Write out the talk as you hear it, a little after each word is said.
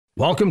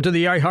Welcome to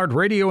the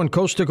iHeartRadio and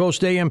Coast to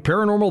Coast AM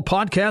Paranormal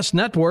Podcast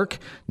Network.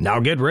 Now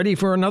get ready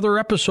for another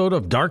episode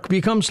of Dark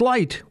Becomes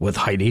Light with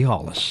Heidi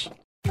Hollis.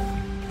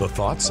 The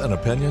thoughts and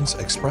opinions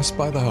expressed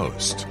by the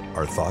host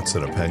are thoughts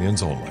and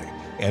opinions only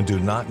and do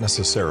not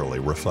necessarily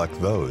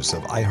reflect those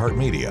of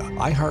iHeartMedia,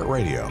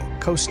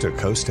 iHeartRadio, Coast to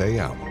Coast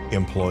AM,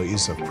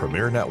 employees of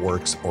Premier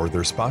Networks, or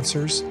their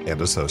sponsors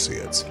and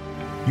associates.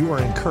 You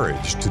are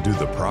encouraged to do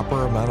the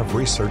proper amount of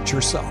research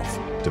yourself,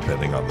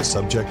 depending on the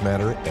subject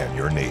matter and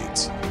your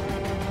needs.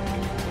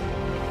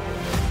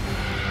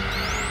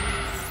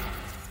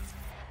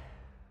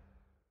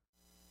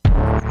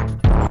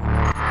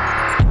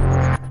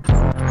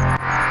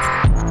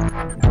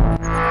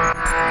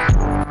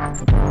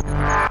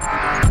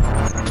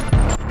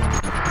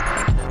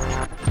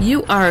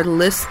 You are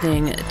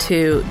listening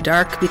to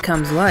Dark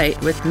Becomes Light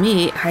with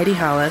me, Heidi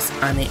Hollis,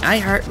 on the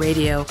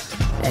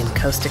iHeartRadio and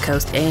Coast to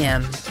Coast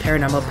AM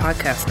Paranormal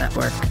Podcast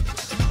Network.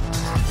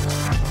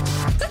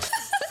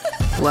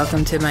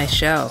 Welcome to my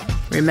show.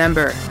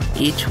 Remember,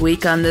 each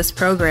week on this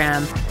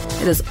program,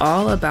 it is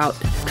all about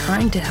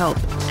trying to help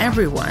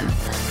everyone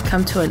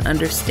come to an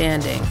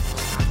understanding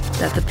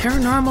that the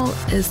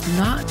paranormal is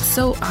not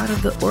so out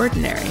of the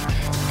ordinary.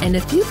 And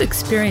if you've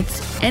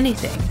experienced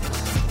anything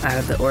out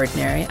of the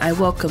ordinary, I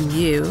welcome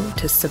you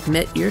to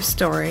submit your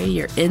story,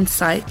 your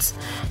insights,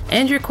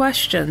 and your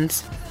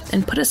questions,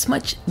 and put as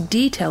much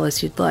detail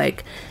as you'd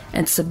like,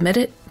 and submit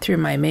it through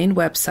my main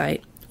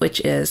website, which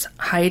is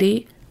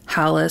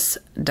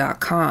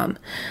HeidiHollis.com.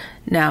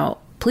 Now,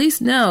 please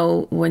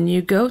know when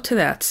you go to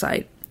that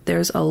site,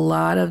 there's a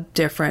lot of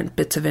different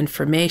bits of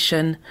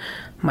information,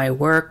 my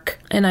work,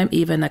 and I'm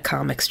even a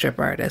comic strip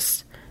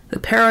artist. The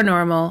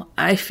paranormal,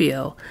 I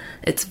feel,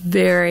 it's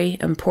very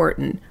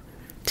important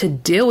to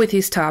deal with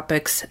these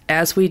topics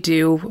as we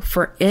do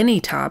for any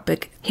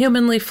topic,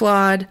 humanly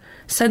flawed,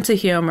 sense of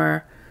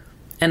humor,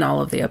 and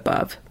all of the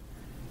above.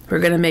 We're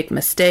going to make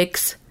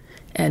mistakes,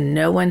 and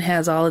no one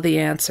has all of the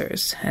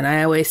answers. And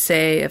I always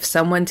say, if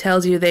someone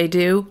tells you they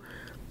do,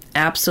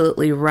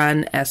 absolutely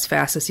run as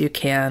fast as you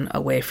can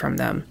away from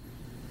them.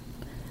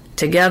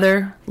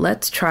 Together,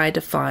 let's try to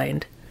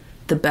find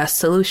the best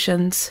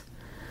solutions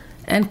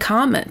and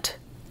comment.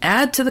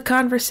 Add to the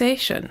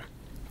conversation.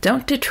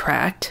 Don't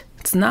detract.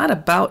 It's not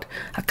about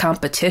a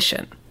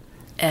competition.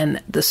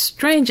 And the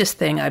strangest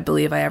thing I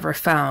believe I ever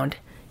found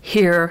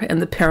here in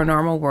the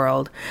paranormal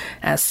world,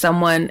 as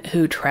someone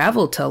who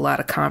traveled to a lot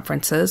of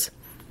conferences,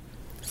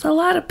 is a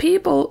lot of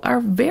people are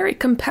very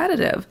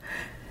competitive.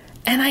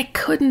 And I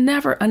could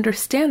never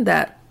understand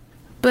that.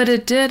 But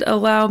it did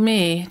allow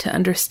me to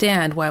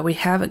understand why we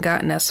haven't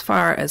gotten as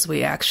far as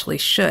we actually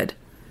should.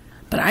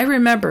 But I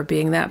remember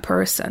being that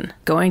person,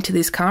 going to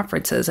these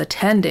conferences,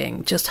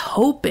 attending, just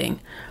hoping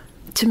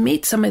to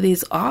meet some of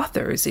these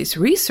authors, these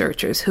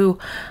researchers who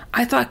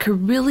I thought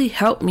could really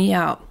help me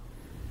out.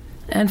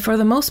 And for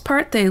the most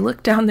part, they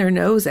looked down their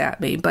nose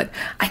at me, but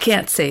I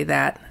can't say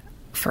that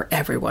for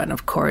everyone,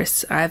 of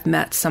course. I've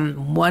met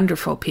some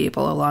wonderful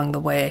people along the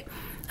way,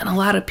 and a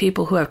lot of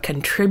people who have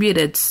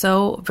contributed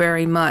so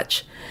very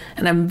much,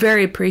 and I'm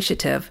very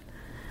appreciative.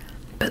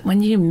 But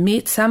when you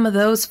meet some of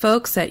those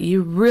folks that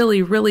you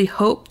really, really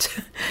hoped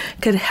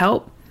could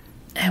help,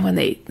 and when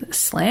they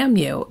slam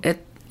you,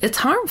 it's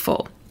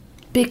harmful.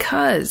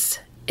 Because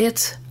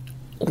it's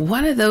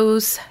one of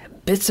those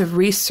bits of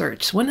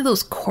research, one of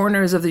those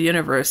corners of the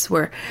universe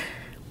where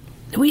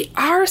we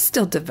are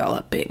still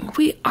developing,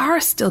 we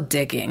are still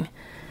digging.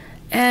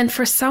 And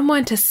for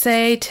someone to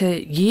say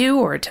to you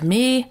or to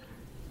me,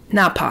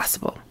 not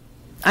possible.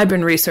 I've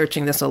been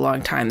researching this a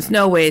long time. There's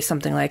no way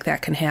something like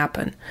that can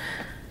happen.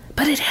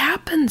 But it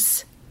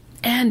happens.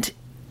 And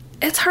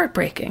it's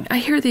heartbreaking. I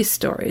hear these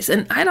stories,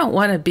 and I don't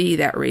want to be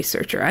that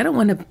researcher. I don't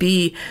want to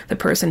be the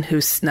person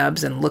who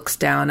snubs and looks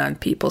down on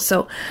people.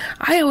 So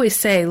I always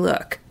say,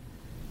 look,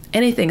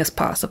 anything is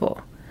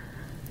possible.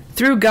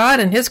 Through God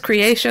and His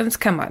creations,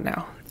 come on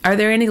now. Are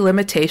there any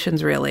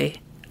limitations,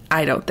 really?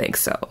 I don't think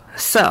so.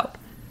 So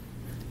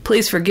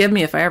please forgive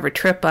me if I ever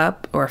trip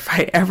up or if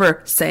I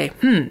ever say,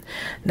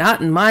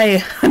 not in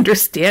my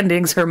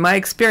understandings or my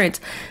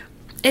experience.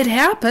 It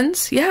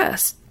happens,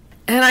 yes.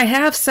 And I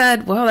have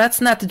said, well,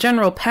 that's not the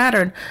general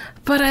pattern,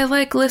 but I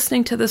like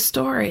listening to the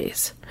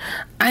stories.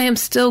 I am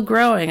still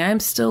growing. I am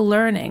still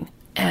learning.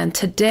 And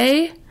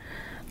today,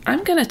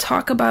 I'm going to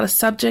talk about a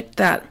subject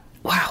that,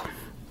 wow,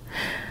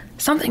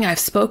 something I've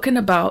spoken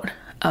about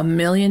a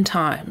million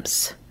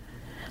times.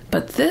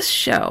 But this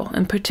show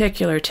in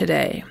particular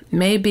today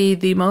may be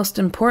the most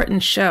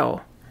important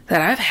show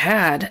that I've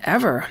had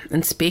ever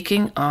in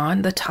speaking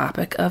on the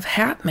topic of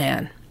Hat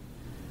Man.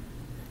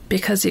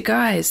 Because you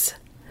guys,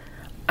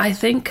 I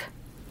think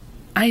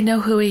I know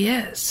who he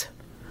is.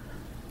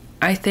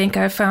 I think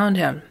I found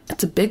him.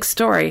 It's a big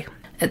story.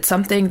 It's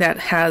something that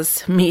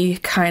has me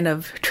kind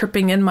of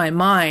tripping in my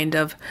mind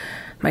of,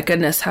 my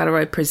goodness, how do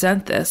I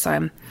present this?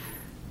 I'm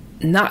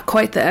not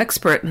quite the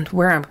expert in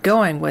where I'm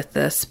going with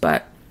this,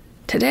 but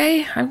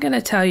today I'm going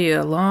to tell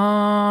you a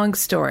long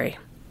story.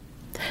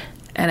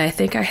 And I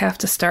think I have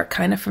to start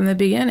kind of from the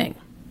beginning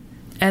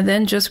and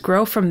then just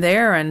grow from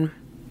there and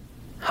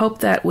hope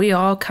that we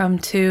all come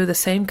to the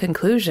same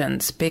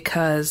conclusions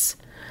because,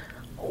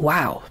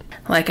 wow,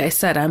 like I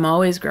said, I'm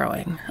always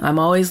growing. I'm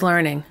always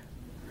learning.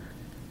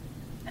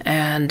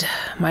 And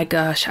my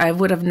gosh, I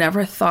would have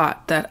never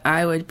thought that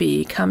I would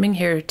be coming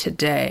here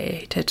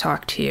today to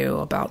talk to you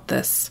about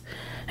this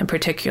in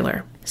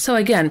particular. So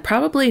again,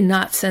 probably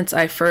not since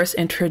I first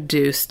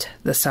introduced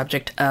the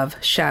subject of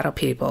shadow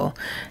people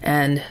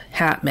and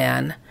Hat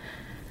Man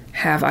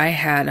have I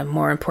had a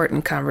more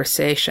important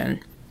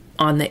conversation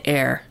on the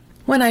air.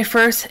 When I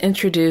first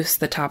introduced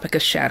the topic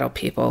of shadow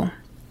people,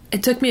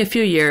 it took me a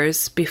few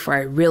years before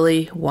I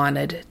really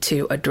wanted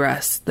to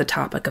address the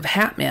topic of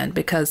Hat Man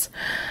because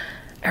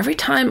every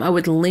time I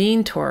would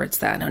lean towards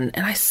that, and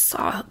I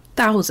saw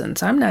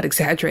thousands, I'm not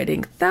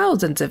exaggerating,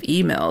 thousands of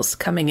emails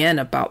coming in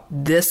about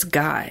this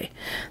guy,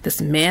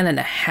 this man in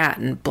a hat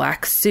and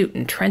black suit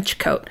and trench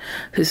coat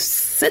who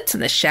sits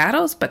in the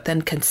shadows but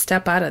then can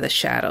step out of the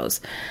shadows,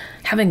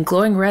 having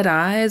glowing red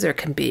eyes or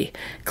can be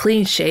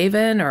clean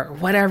shaven or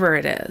whatever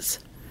it is.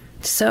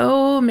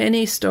 So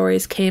many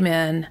stories came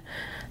in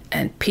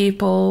and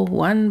people,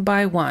 one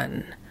by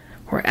one,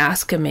 were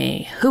asking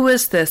me, who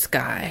is this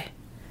guy?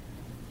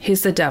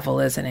 He's the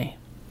devil, isn't he?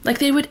 Like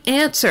they would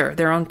answer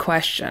their own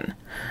question.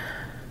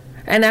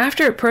 And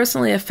after it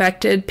personally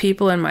affected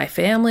people in my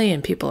family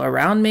and people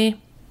around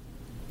me,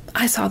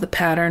 I saw the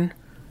pattern.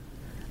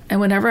 And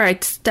whenever I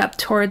stepped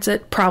towards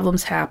it,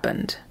 problems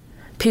happened.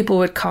 People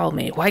would call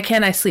me, why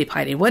can't I sleep,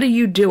 Heidi? What are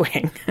you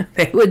doing?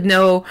 They would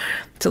know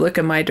to look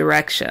in my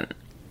direction.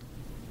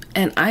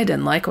 And I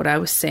didn't like what I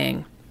was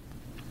seeing.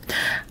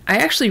 I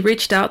actually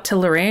reached out to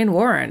Lorraine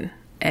Warren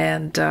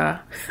and I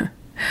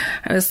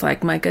was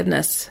like, my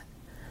goodness,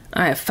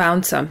 I have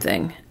found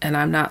something and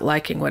I'm not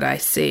liking what I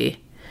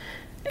see.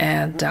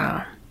 And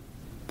got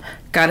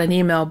an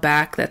email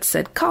back that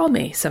said, call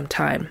me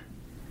sometime.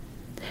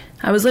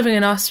 I was living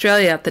in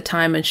Australia at the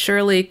time and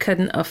surely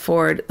couldn't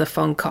afford the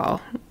phone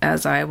call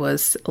as I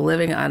was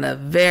living on a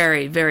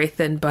very, very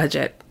thin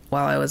budget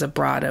while I was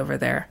abroad over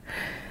there.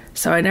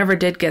 So I never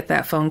did get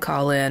that phone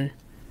call in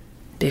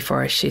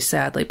before she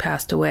sadly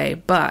passed away.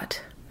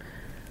 But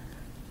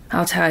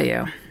I'll tell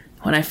you,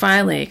 when I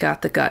finally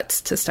got the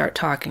guts to start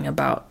talking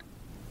about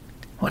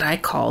what I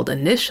called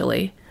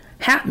initially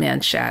Hat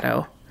Man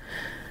Shadow,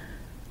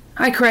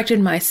 I corrected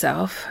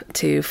myself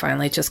to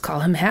finally just call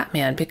him Hat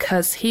Man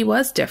because he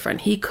was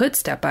different. He could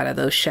step out of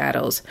those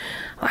shadows.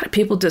 A lot of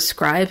people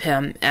describe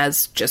him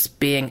as just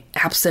being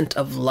absent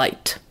of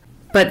light,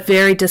 but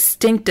very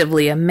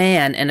distinctively a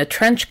man in a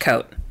trench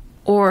coat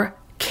or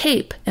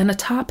cape and a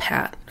top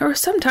hat, or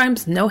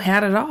sometimes no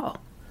hat at all.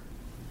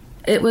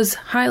 It was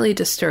highly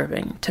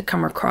disturbing to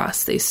come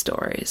across these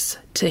stories,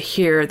 to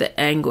hear the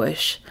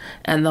anguish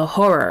and the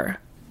horror.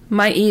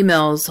 My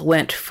emails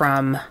went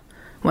from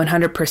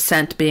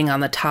 100% being on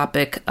the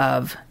topic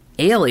of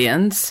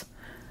aliens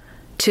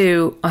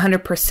to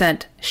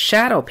 100%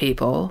 shadow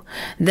people,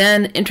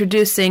 then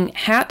introducing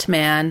Hat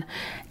Man,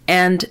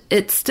 and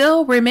it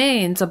still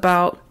remains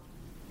about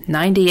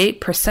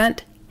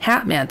 98%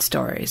 Hat Man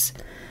stories.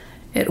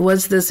 It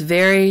was this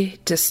very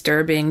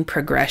disturbing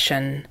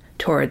progression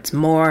towards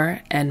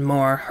more and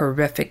more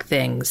horrific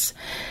things.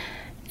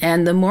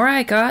 And the more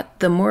I got,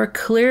 the more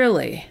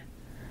clearly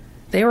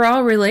they were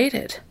all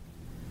related.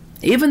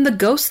 Even the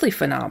ghostly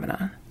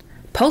phenomena,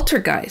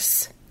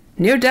 poltergeists,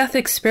 near-death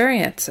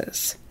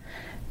experiences.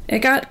 It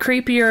got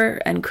creepier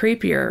and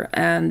creepier,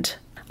 and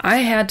I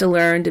had to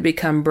learn to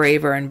become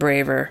braver and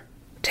braver,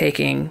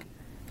 taking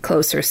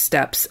closer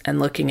steps and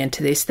looking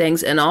into these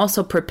things, and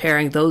also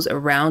preparing those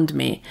around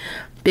me,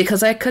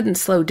 because I couldn't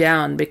slow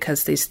down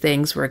because these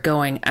things were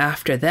going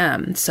after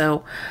them.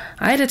 So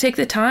I had to take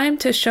the time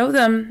to show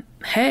them,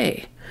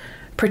 hey,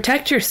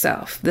 protect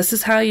yourself. This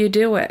is how you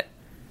do it.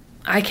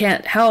 I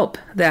can't help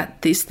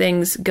that these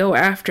things go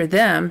after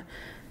them,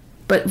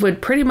 but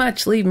would pretty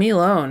much leave me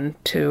alone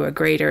to a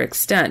greater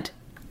extent.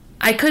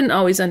 I couldn't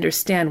always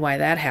understand why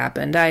that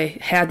happened. I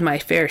had my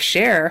fair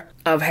share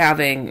of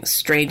having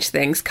strange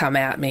things come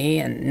at me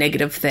and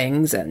negative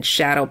things and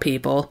shadow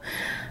people,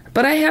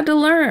 but I had to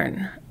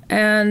learn.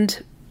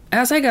 And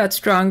as I got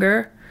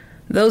stronger,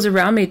 those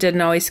around me didn't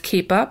always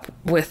keep up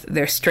with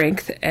their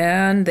strength,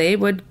 and they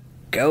would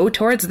go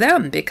towards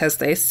them because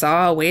they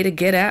saw a way to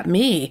get at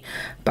me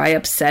by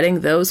upsetting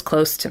those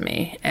close to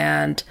me.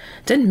 And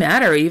it didn't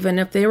matter even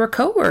if they were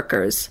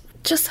coworkers.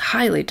 Just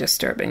highly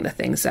disturbing, the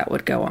things that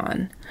would go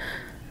on.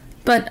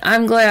 But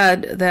I'm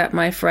glad that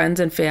my friends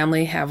and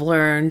family have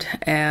learned,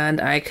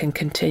 and I can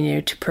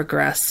continue to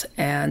progress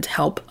and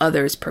help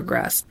others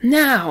progress.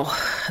 Now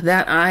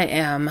that I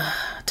am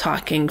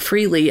talking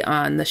freely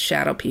on the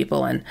shadow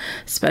people and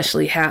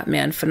especially Hat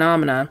Man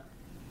phenomena,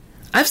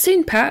 I've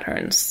seen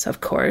patterns,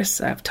 of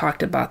course. I've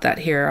talked about that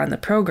here on the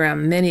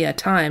program many a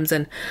times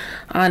and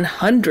on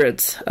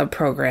hundreds of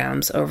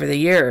programs over the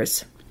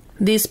years.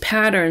 These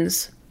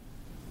patterns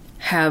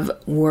have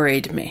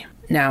worried me.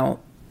 Now,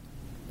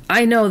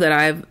 I know that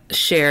I've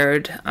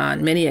shared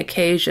on many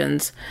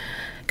occasions,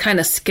 kind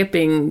of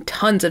skipping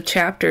tons of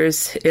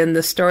chapters in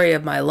the story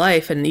of my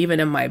life and even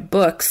in my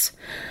books,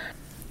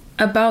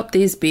 about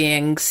these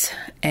beings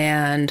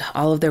and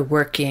all of their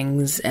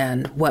workings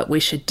and what we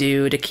should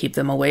do to keep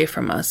them away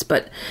from us.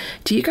 But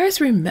do you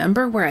guys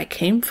remember where I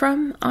came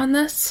from on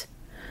this?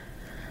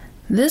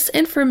 This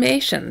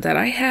information that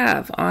I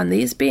have on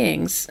these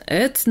beings,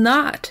 it's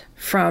not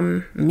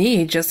from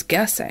me just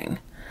guessing.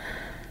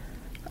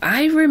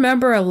 I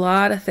remember a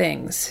lot of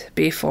things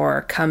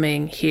before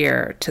coming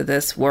here to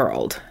this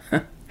world,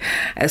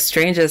 as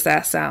strange as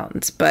that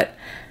sounds. But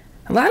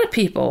a lot of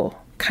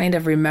people kind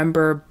of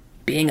remember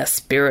being a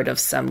spirit of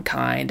some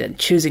kind and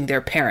choosing their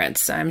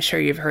parents. I'm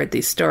sure you've heard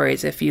these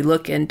stories if you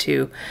look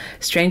into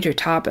stranger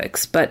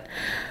topics. But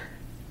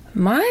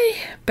my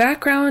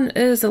background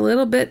is a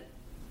little bit,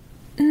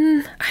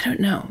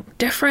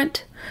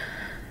 different.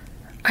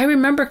 I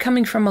remember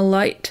coming from a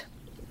light.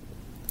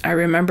 I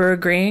remember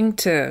agreeing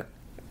to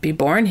be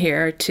born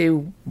here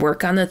to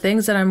work on the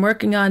things that I'm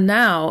working on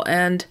now.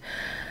 And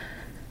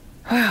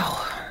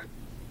wow,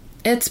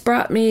 it's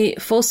brought me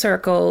full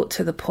circle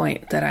to the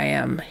point that I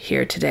am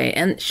here today.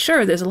 And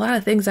sure, there's a lot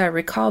of things I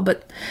recall,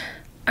 but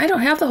I don't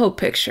have the whole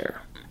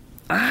picture.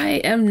 I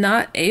am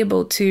not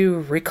able to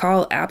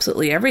recall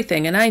absolutely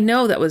everything, and I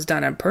know that was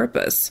done on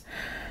purpose.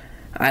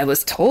 I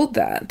was told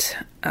that.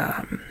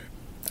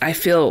 I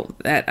feel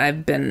that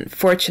I've been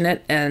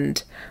fortunate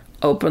and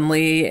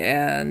openly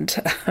and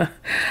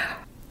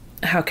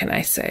how can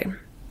I say?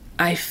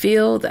 I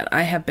feel that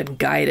I have been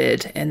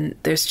guided, and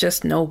there's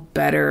just no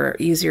better,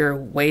 easier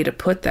way to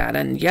put that.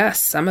 And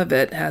yes, some of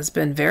it has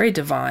been very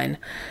divine.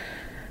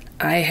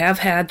 I have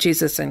had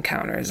Jesus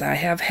encounters. I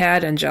have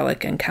had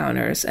angelic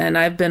encounters, and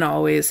I've been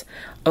always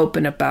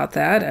open about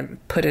that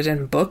and put it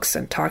in books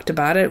and talked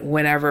about it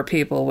whenever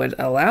people would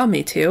allow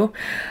me to.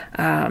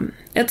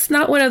 It's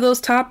not one of those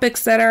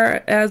topics that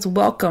are as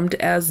welcomed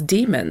as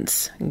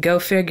demons. Go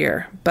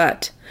figure.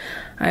 But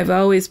I've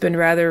always been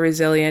rather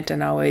resilient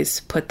and always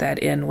put that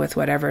in with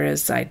whatever it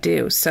is I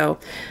do. So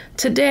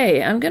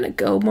today I'm going to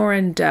go more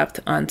in depth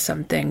on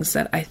some things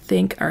that I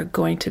think are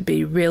going to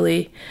be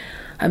really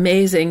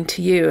amazing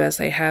to you as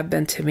they have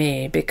been to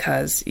me,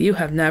 because you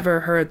have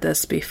never heard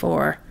this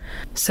before.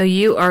 So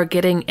you are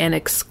getting an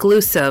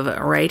exclusive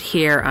right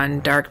here on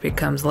Dark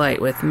Becomes Light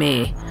with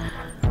me.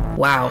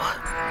 Wow.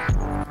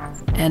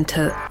 And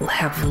to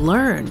have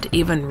learned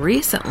even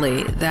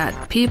recently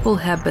that people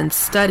have been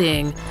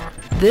studying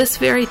this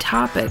very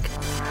topic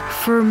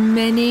for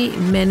many,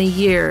 many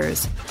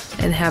years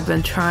and have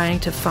been trying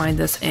to find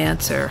this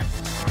answer.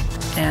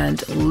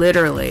 And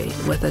literally,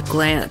 with a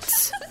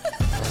glance,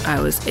 I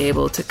was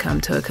able to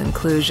come to a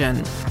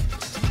conclusion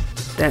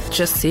that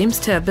just seems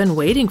to have been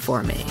waiting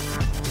for me.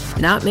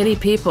 Not many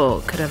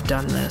people could have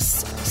done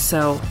this.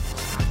 So,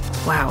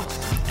 wow,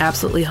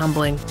 absolutely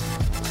humbling.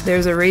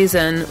 There's a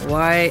reason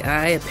why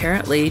I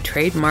apparently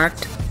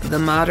trademarked the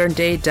modern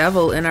day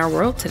devil in our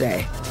world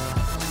today.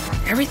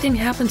 Everything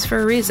happens for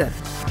a reason.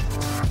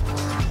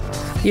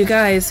 You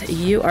guys,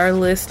 you are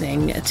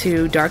listening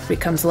to Dark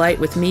Becomes Light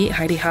with me,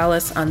 Heidi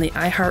Hollis, on the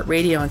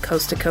iHeartRadio and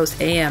Coast to Coast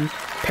AM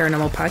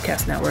Paranormal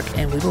Podcast Network,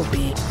 and we will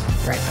be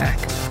right back.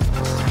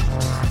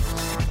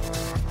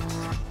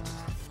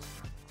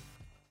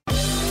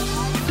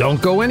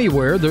 Don't go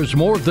anywhere. There's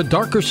more of the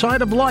darker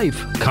side of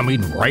life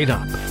coming right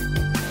up.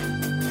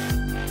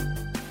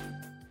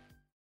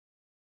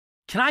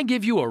 Can I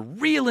give you a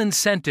real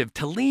incentive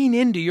to lean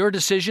into your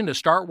decision to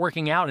start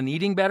working out and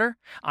eating better?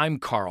 I'm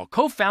Carl,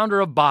 co-founder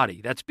of Body.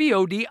 That's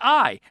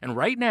BODI. And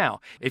right now,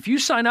 if you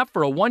sign up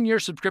for a 1-year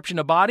subscription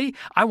to Body,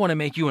 I want to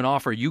make you an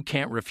offer you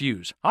can't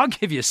refuse. I'll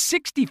give you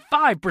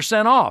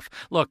 65% off.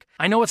 Look,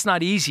 I know it's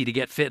not easy to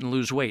get fit and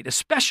lose weight,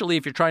 especially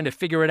if you're trying to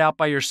figure it out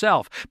by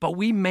yourself, but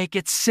we make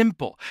it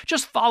simple.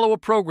 Just follow a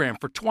program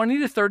for 20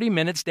 to 30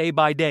 minutes day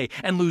by day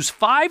and lose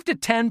 5 to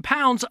 10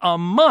 pounds a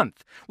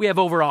month. We have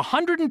over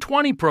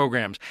 120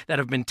 programs that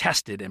have been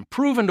tested and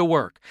proven to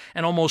work,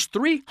 and almost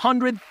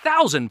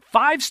 300,000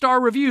 5-star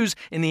reviews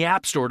in the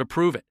App Store to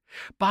prove it.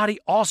 Body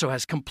also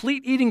has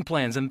complete eating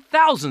plans and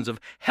thousands of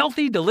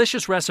healthy,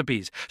 delicious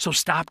recipes. So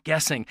stop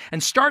guessing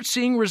and start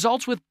seeing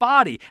results with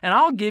Body, and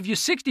I'll give you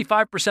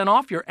 65%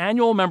 off your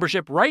annual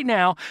membership right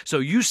now, so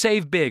you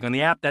save big on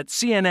the app that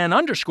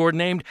CNN_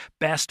 named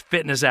Best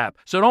Fitness App.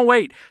 So don't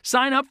wait.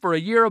 Sign up for a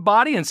year of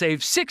Body and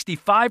save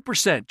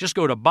 65%. Just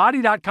go to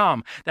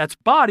Body.com. That's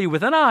Body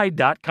with an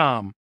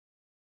I.com.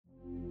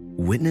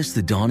 Witness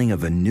the dawning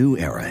of a new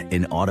era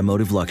in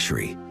automotive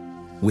luxury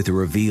with a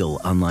reveal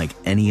unlike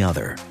any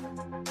other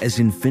as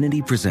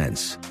Infiniti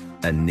presents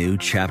a new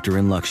chapter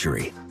in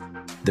luxury,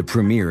 the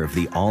premiere of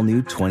the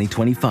all-new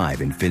 2025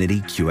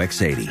 Infiniti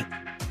QX80.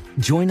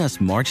 Join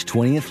us March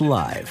 20th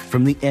live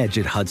from the Edge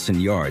at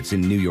Hudson Yards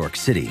in New York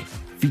City,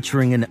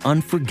 featuring an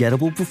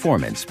unforgettable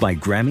performance by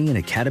Grammy and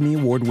Academy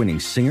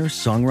Award-winning singer,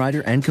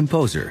 songwriter, and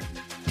composer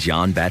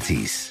Jon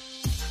Batiste.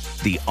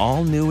 The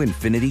all-new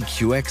Infiniti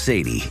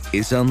QX80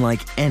 is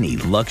unlike any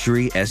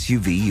luxury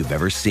SUV you've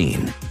ever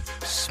seen.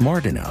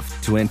 Smart enough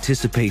to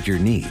anticipate your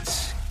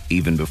needs,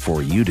 even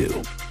before you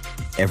do.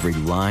 Every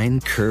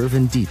line, curve,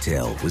 and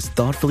detail was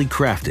thoughtfully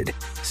crafted,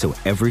 so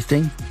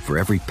everything for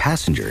every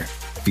passenger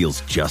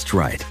feels just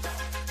right.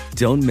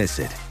 Don't miss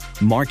it.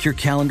 Mark your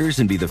calendars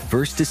and be the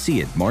first to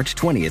see it March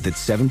 20th at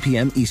 7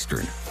 p.m.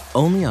 Eastern,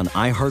 only on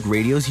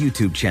iHeartRadio's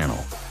YouTube channel.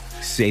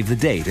 Save the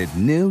date at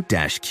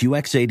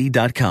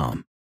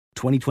new-QX80.com.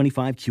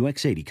 2025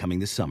 QX80 coming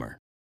this summer.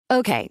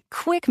 Okay,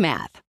 quick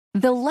math.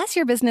 The less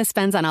your business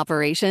spends on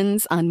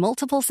operations, on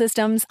multiple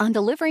systems, on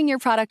delivering your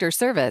product or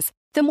service,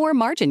 the more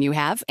margin you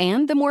have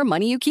and the more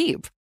money you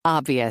keep.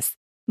 Obvious.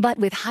 But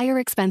with higher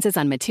expenses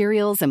on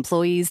materials,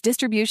 employees,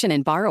 distribution,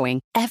 and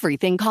borrowing,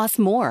 everything costs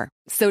more.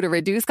 So to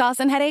reduce costs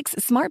and headaches,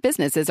 smart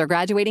businesses are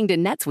graduating to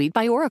NetSuite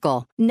by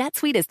Oracle.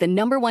 NetSuite is the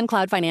 #1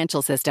 cloud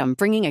financial system,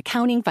 bringing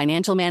accounting,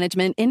 financial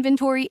management,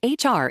 inventory,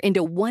 HR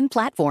into one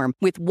platform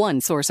with one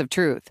source of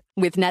truth.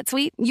 With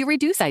NetSuite, you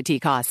reduce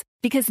IT costs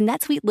because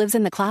NetSuite lives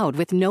in the cloud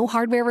with no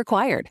hardware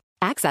required,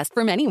 accessed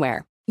from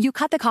anywhere. You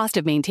cut the cost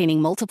of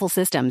maintaining multiple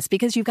systems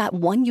because you've got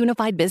one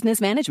unified business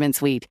management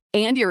suite.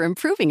 And you're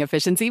improving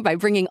efficiency by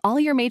bringing all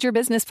your major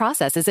business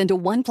processes into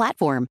one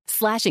platform,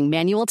 slashing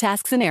manual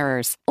tasks and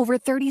errors. Over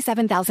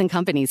 37,000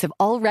 companies have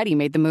already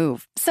made the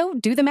move. So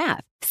do the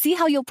math. See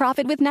how you'll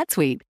profit with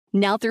NetSuite.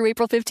 Now through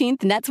April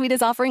 15th, NetSuite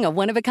is offering a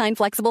one-of-a-kind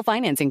flexible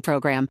financing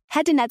program.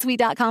 Head to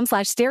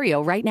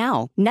netsuite.com/stereo right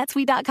now.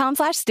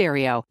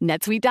 netsuite.com/stereo.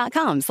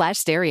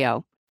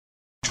 netsuite.com/stereo.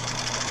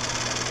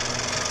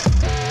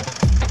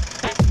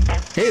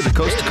 Hey, the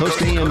Coast to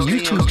Coast AM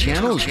YouTube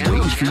channel is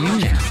waiting for you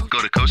now. Go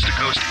to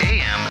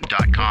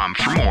coasttocoastam.com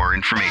for more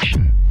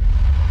information.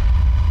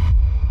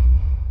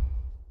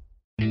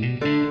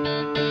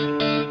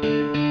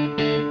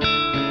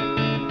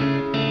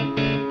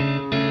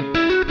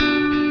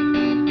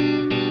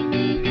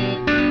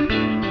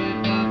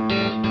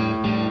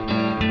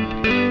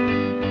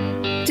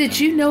 Did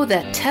you know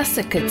that tests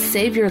that could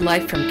save your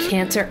life from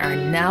cancer are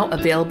now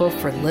available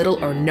for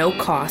little or no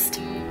cost,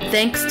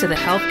 thanks to the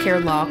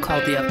healthcare law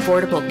called the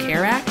Affordable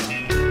Care Act?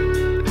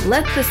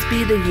 Let this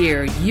be the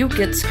year you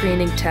get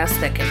screening tests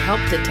that can help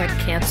detect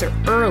cancer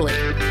early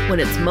when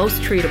it's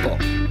most treatable.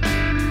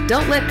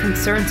 Don't let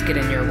concerns get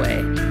in your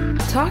way.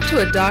 Talk to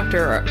a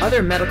doctor or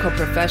other medical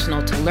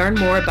professional to learn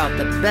more about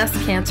the best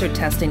cancer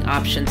testing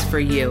options for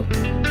you.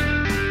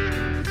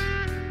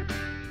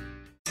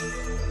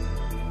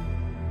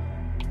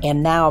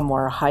 And now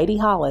more Heidi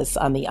Hollis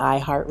on the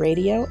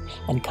iHeartRadio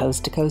and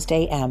Coast to Coast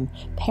AM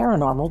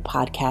Paranormal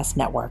Podcast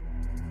Network.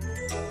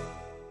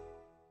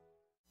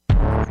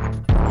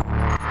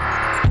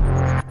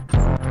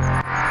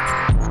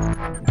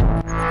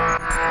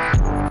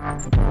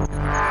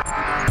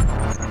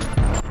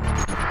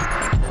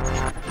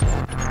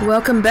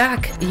 Welcome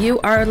back.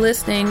 You are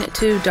listening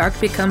to Dark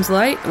Becomes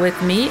Light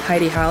with me,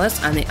 Heidi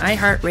Hollis, on the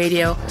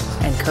iHeartRadio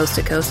and Coast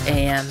to Coast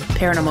AM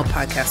Paranormal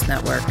Podcast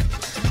Network.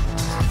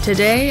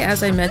 Today,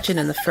 as I mentioned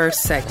in the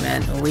first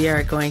segment, we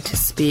are going to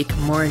speak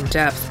more in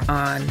depth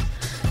on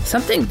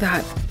something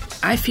that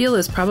I feel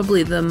is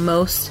probably the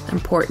most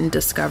important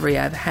discovery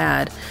I've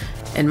had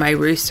in my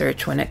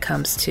research when it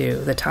comes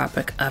to the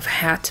topic of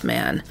Hat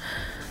Man.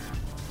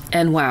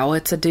 And wow,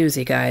 it's a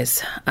doozy,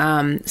 guys.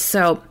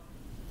 So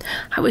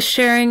I was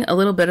sharing a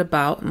little bit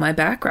about my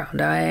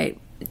background. I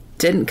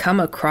didn't come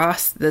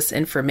across this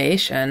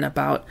information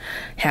about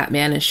Hat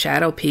Man and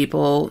shadow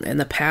people in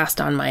the past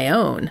on my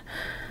own.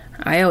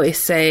 I always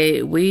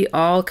say we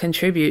all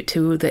contribute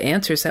to the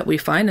answers that we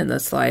find in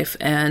this life,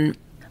 and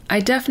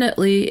I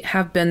definitely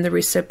have been the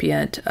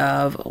recipient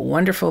of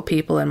wonderful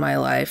people in my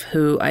life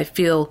who I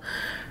feel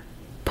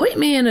point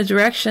me in a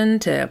direction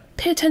to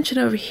pay attention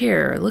over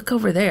here, look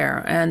over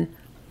there. And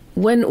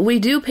when we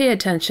do pay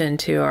attention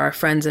to our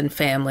friends and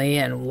family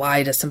and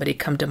why does somebody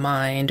come to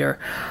mind, or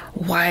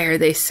why are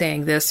they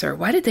saying this, or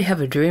why did they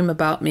have a dream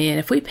about me, and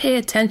if we pay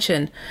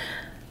attention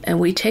and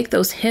we take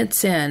those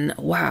hints in,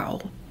 wow,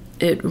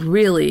 it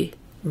really,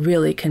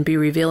 really can be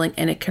revealing,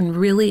 and it can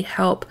really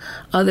help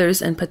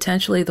others and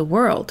potentially the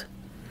world.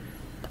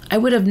 I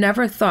would have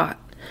never thought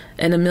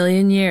in a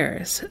million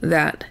years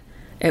that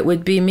it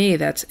would be me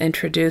that's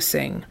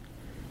introducing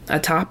a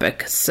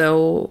topic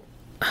so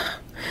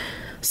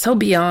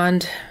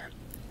beyond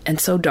and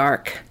so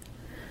dark.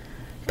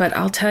 But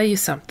I'll tell you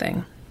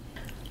something.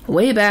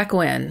 Way back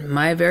when,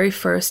 my very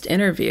first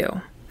interview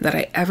that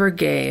I ever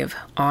gave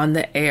on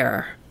the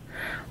air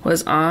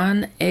was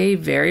on a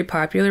very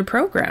popular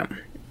program.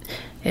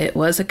 It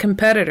was a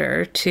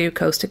competitor to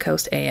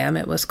Coast AM.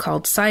 It was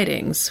called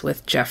Sightings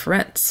with Jeff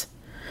Rentz.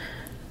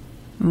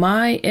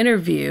 My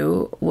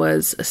interview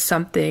was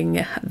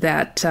something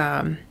that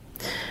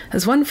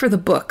is one for the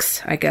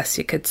books, I guess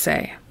you could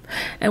say.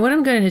 And what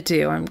I'm going to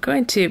do, I'm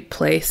going to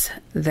place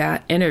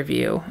that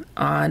interview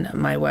on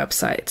my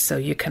website so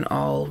you can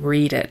all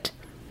read it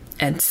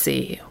and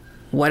see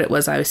what it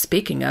was I was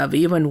speaking of,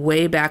 even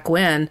way back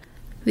when.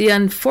 The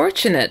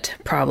unfortunate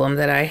problem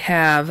that I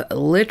have,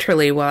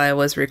 literally while I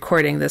was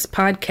recording this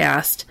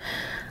podcast,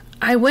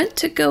 I went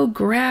to go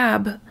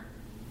grab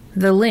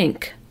the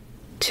link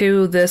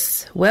to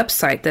this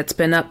website that's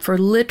been up for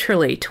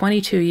literally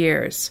 22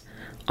 years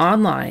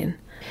online.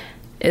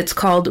 It's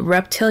called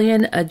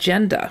Reptilian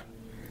Agenda,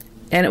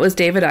 and it was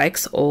David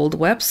Icke's old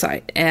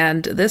website.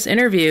 And this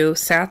interview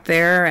sat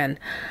there, and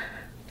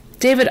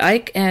David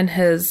Icke and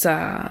his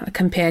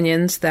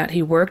companions that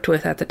he worked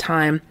with at the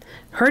time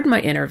heard my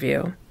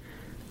interview,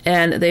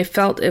 and they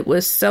felt it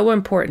was so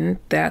important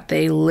that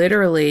they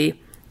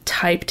literally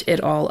typed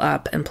it all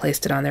up and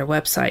placed it on their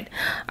website.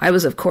 I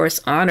was, of course,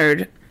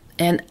 honored,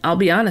 and I'll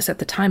be honest, at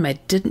the time I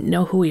didn't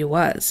know who he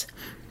was,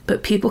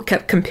 but people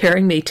kept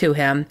comparing me to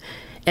him,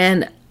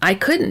 and I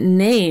couldn't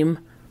name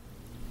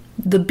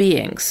the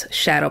beings,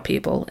 Shadow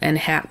People and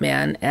Hat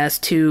Man, as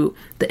to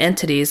the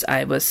entities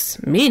I was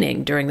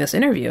meaning during this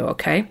interview,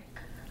 okay?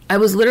 I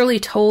was literally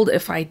told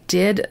if I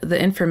did,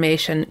 the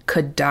information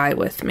could die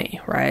with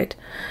me, right?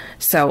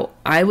 So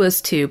I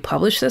was to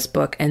publish this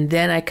book and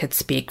then I could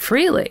speak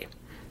freely.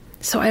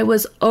 So I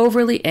was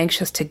overly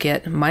anxious to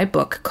get my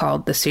book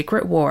called The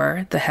Secret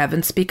War, The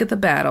Heavens Speak of the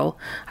Battle.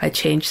 I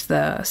changed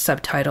the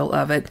subtitle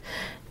of it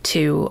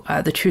to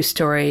The True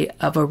Story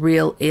of a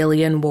Real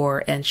Alien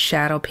War and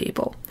Shadow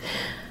People.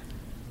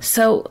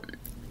 So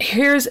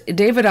here's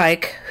David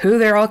Icke, who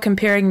they're all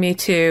comparing me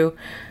to,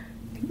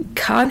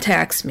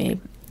 contacts me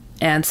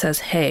and says,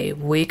 hey,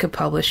 we could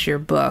publish your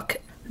book.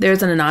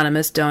 There's an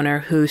anonymous donor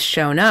who's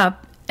shown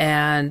up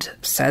and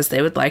says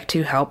they would like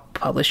to help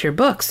publish your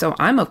book. So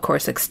I'm, of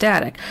course,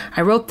 ecstatic.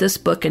 I wrote this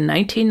book in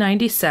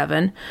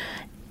 1997.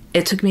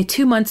 It took me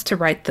 2 months to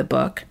write the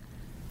book.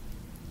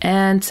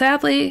 And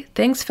sadly,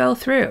 things fell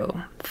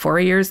through. 4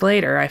 years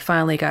later, I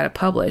finally got it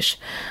published.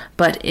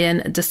 But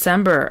in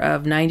December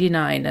of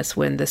 99 is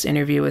when this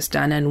interview was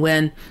done and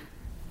when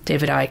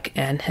David Icke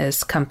and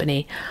his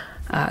company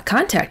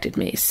contacted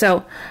me.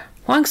 So,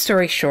 long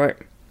story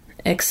short,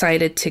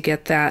 excited to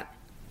get that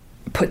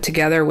put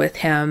together with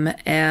him.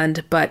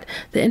 But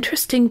the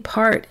interesting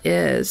part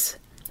is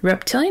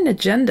Reptilian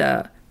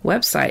Agenda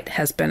website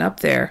has been up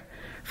there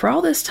for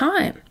all this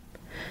time.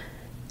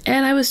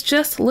 And I was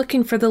just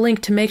looking for the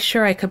link to make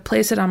sure I could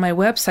place it on my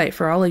website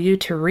for all of you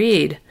to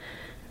read.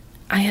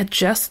 I had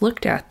just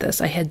looked at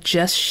this. I had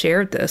just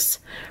shared this,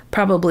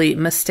 probably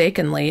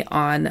mistakenly,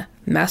 on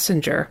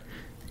Messenger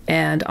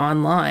and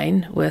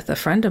online with a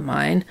friend of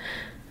mine.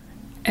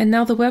 And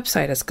now the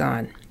website is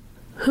gone.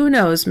 Who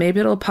knows,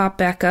 maybe it'll pop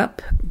back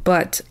up,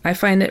 but I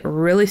find it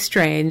really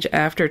strange.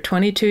 After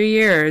 22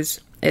 years,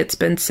 it's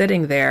been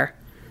sitting there.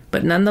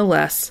 But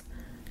nonetheless,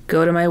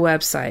 go to my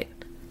website.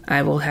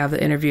 I will have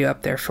the interview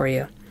up there for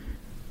you.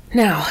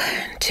 Now,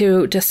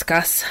 to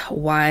discuss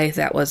why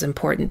that was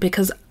important,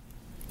 because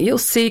you'll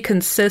see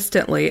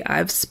consistently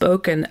I've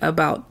spoken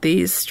about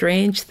these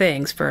strange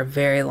things for a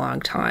very long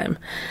time.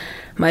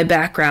 My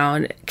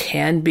background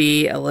can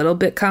be a little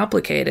bit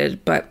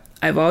complicated, but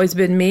I've always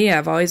been me.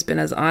 I've always been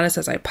as honest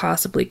as I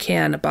possibly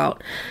can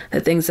about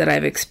the things that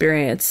I've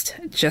experienced,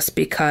 just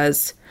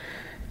because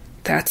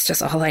that's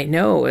just all I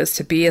know, is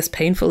to be as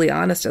painfully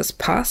honest as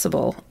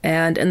possible.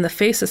 And in the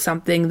face of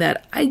something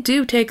that I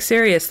do take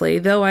seriously,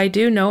 though I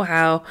do know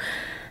how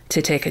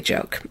to take a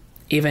joke,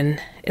 even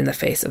in the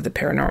face of the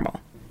paranormal.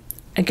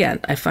 Again,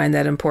 I find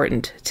that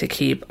important to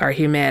keep our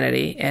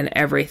humanity and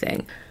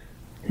everything.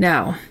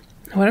 Now,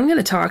 what I'm going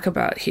to talk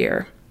about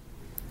here,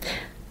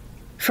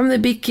 from the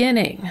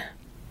beginning,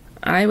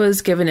 I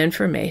was given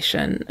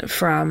information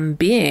from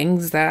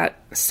beings that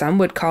some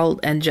would call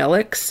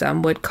angelic,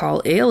 some would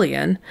call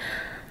alien.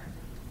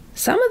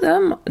 Some of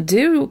them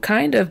do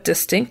kind of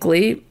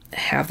distinctly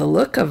have the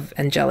look of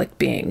angelic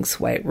beings,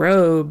 white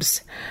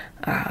robes,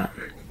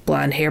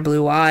 blonde hair,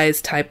 blue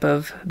eyes type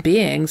of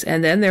beings.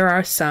 And then there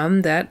are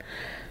some that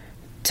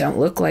don't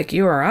look like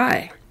you or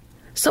I.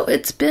 So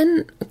it's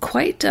been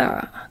quite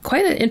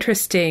an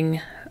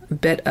interesting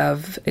bit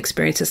of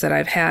experiences that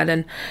I've had.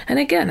 And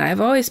again,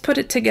 I've always put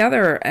it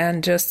together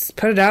and just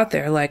put it out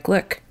there like,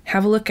 look,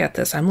 have a look at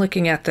this. I'm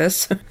looking at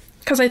this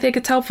because I think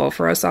it's helpful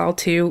for us all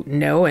to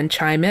know and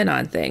chime in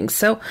on things.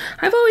 So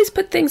I've always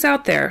put things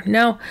out there.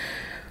 Now,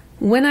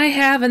 when I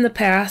have in the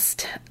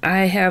past, I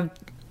have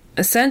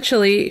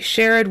essentially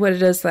shared what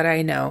it is that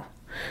I know.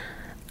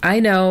 I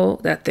know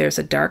that there's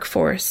a dark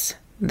force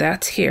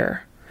that's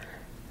here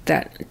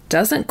that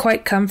doesn't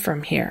quite come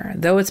from here,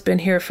 though it's been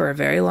here for a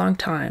very long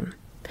time.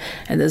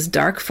 And this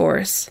dark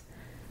force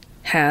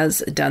has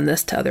done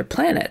this to other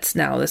planets.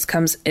 Now, this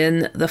comes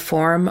in the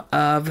form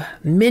of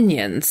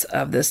minions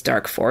of this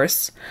dark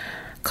force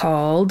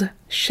called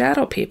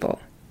Shadow People.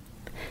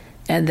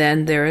 And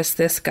then there is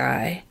this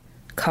guy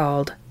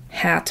called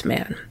Hat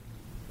Man.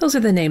 Those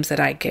are the names that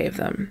I gave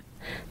them.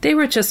 They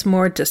were just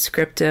more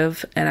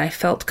descriptive, and I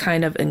felt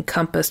kind of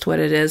encompassed what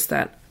it is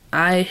that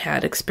I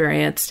had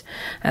experienced,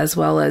 as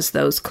well as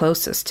those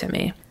closest to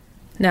me.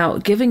 Now,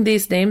 giving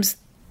these names,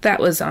 that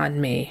was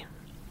on me.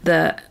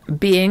 The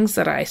beings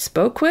that I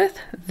spoke with,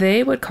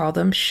 they would call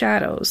them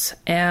shadows.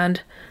 And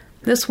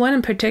this one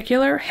in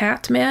particular,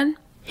 Hat Man,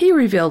 he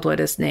revealed what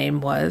his name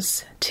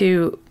was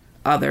to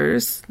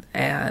others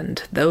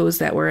and those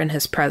that were in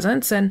his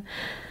presence, and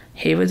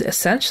he would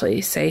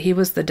essentially say he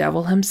was the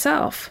devil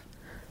himself.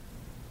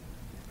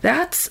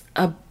 That's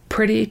a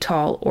pretty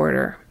tall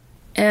order.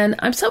 And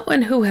I'm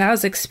someone who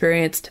has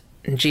experienced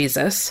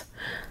Jesus.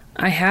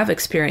 I have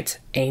experienced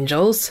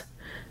angels.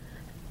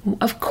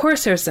 Of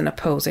course, there's an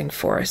opposing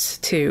force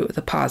to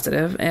the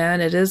positive,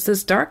 and it is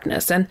this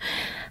darkness. And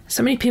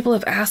so many people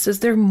have asked,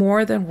 is there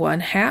more than one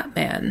Hat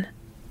Man?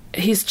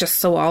 He's just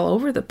so all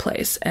over the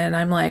place. And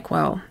I'm like,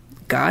 well,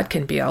 God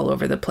can be all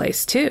over the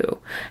place too.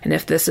 And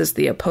if this is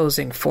the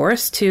opposing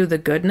force to the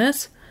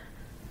goodness,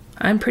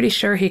 I'm pretty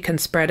sure he can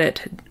spread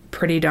it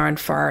pretty darn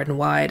far and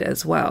wide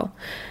as well,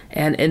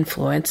 and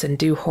influence and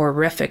do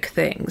horrific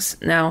things.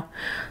 Now,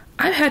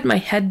 I've had my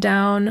head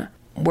down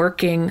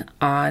working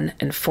on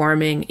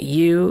informing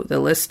you, the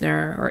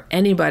listener, or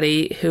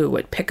anybody who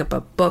would pick up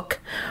a book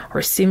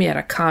or see me at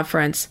a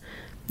conference,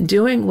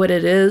 doing what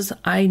it is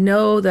I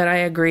know that I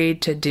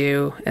agreed to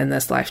do in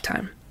this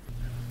lifetime.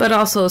 But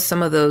also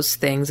some of those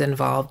things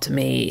involved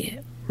me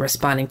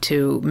responding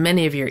to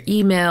many of your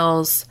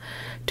emails,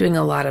 doing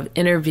a lot of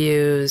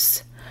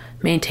interviews,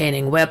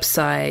 maintaining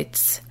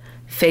websites,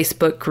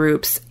 Facebook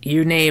groups,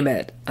 you name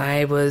it.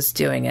 I was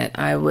doing it.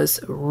 I was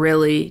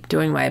really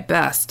doing my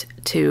best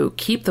to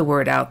keep the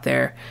word out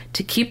there,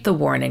 to keep the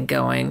warning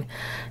going,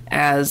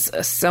 as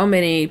so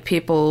many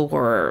people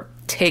were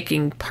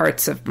taking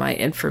parts of my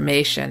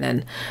information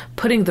and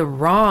putting the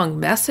wrong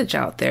message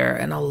out there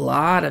in a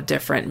lot of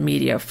different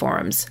media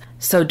forums.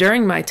 So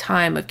during my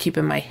time of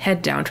keeping my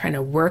head down trying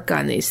to work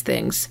on these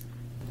things,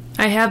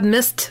 I have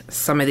missed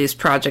some of these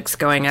projects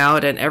going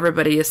out, and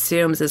everybody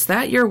assumes, is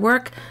that your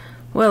work?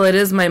 Well, it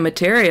is my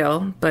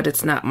material, but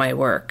it's not my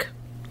work.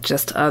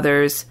 Just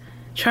others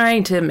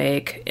trying to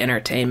make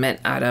entertainment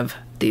out of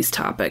these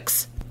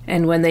topics.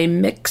 And when they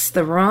mix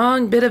the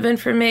wrong bit of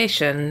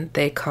information,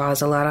 they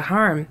cause a lot of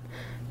harm.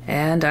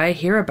 And I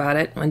hear about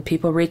it when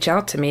people reach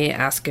out to me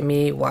asking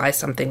me why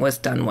something was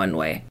done one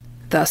way.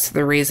 Thus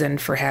the reason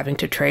for having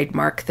to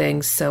trademark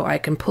things so I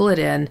can pull it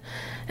in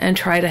and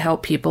try to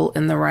help people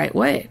in the right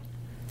way,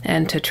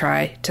 and to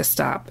try to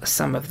stop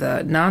some of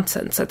the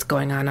nonsense that's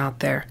going on out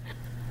there.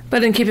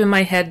 But in keeping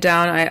my head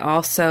down, I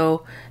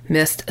also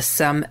missed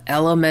some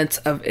elements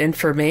of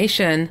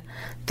information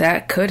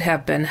that could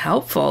have been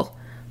helpful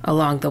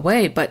along the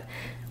way. But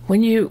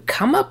when you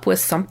come up with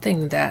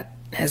something that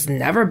has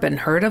never been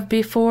heard of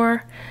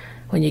before,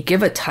 when you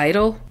give a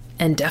title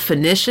and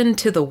definition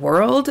to the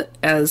world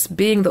as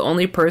being the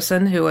only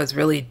person who has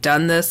really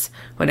done this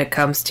when it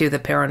comes to the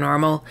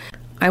paranormal,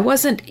 I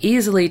wasn't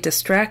easily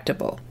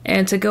distractible.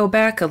 And to go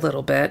back a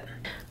little bit,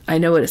 I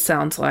know what it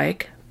sounds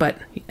like, but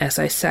as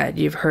I said,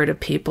 you've heard of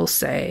people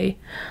say,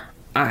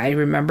 I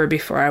remember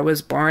before I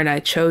was born, I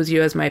chose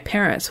you as my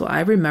parents. Well,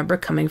 I remember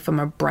coming from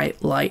a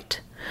bright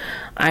light.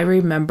 I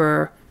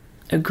remember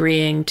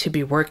agreeing to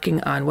be working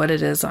on what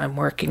it is I'm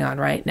working on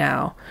right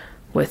now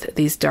with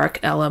these dark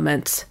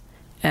elements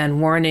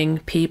and warning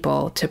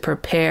people to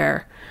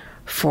prepare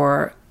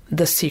for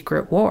the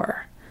secret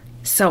war.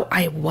 So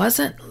I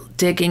wasn't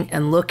digging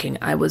and looking.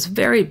 I was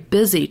very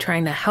busy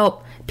trying to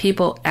help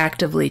people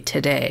actively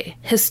today.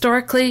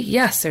 Historically,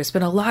 yes, there's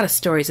been a lot of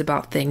stories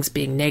about things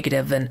being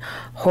negative and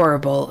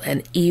horrible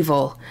and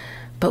evil,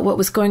 but what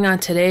was going on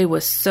today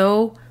was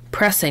so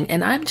pressing,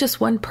 and I'm just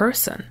one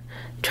person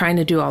trying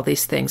to do all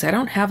these things. I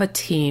don't have a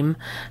team.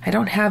 I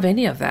don't have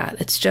any of that.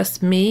 It's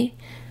just me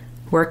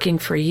working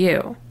for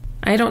you.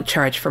 I don't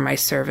charge for my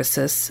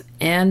services,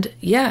 and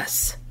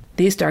yes,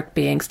 these dark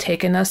beings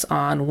taking us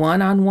on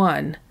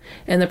one-on-one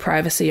in the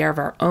privacy of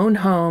our own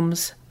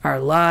homes, our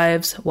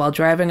lives, while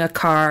driving a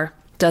car,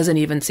 doesn't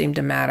even seem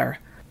to matter.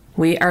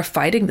 We are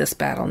fighting this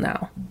battle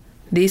now.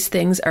 These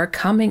things are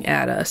coming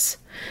at us,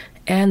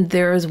 and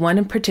there is one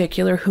in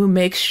particular who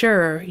makes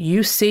sure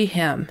you see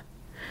him,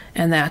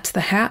 and that's the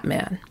Hat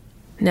Man.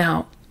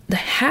 Now, the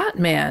Hat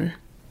Man,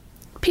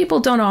 people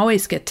don't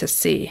always get to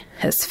see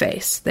his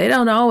face. They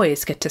don't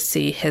always get to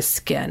see his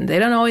skin. They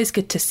don't always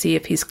get to see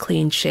if he's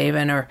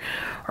clean-shaven or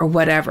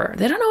whatever.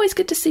 They don't always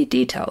get to see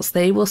details.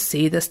 They will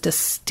see this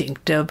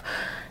distinctive,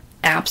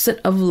 absent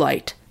of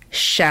light,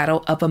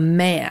 shadow of a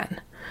man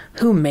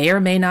who may or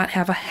may not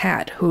have a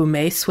hat, who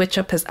may switch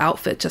up his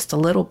outfit just a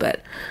little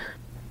bit.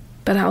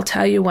 But I'll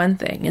tell you one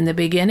thing. In the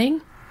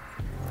beginning,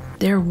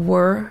 there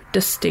were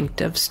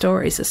distinctive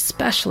stories,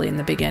 especially in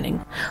the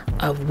beginning,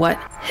 of what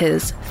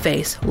his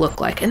face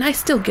looked like. And I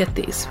still get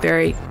these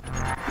very,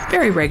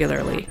 very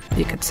regularly,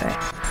 you could say.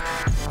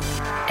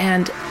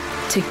 And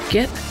to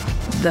get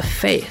the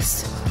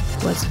face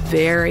was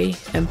very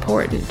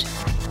important.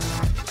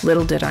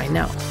 Little did I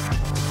know.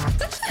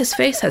 His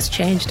face has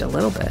changed a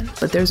little bit,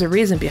 but there's a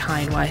reason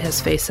behind why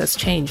his face has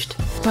changed.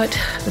 But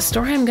the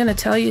story I'm going to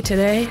tell you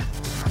today,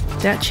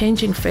 that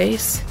changing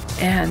face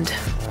and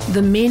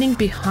the meaning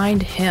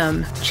behind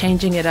him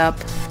changing it up,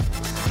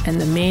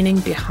 and the meaning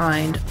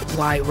behind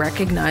why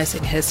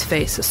recognizing his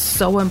face is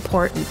so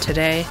important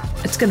today,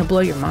 it's going to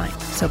blow your mind.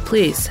 So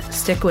please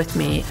stick with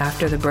me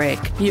after the break.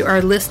 You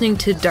are listening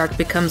to Dark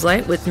Becomes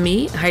Light with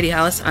me, Heidi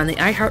Hollis, on the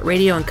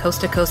iHeartRadio and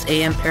Coast to Coast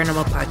AM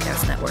Paranormal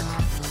Podcast Network.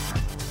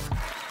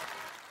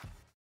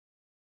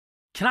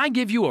 Can I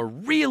give you a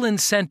real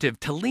incentive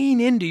to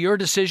lean into your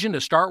decision to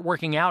start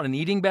working out and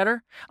eating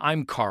better?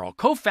 I'm Carl,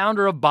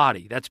 co-founder of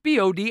Body. That's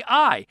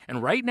BODI.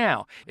 And right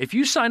now, if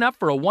you sign up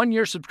for a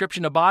 1-year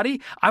subscription to Body,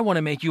 I want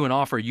to make you an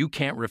offer you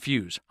can't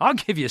refuse. I'll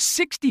give you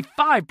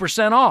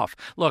 65% off.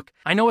 Look,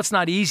 I know it's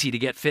not easy to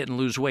get fit and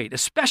lose weight,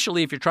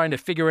 especially if you're trying to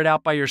figure it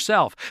out by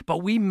yourself,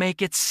 but we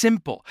make it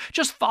simple.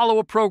 Just follow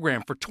a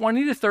program for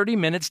 20 to 30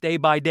 minutes day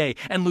by day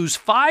and lose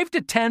 5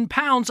 to 10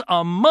 pounds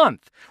a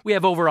month. We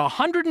have over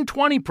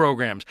 120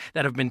 programs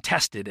that have been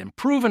tested and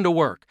proven to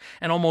work,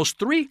 and almost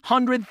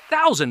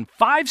 300,000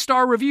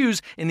 5-star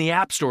reviews in the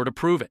App Store to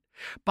prove it.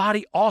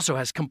 Body also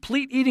has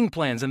complete eating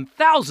plans and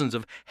thousands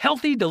of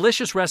healthy,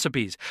 delicious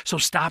recipes. So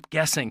stop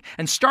guessing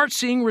and start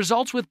seeing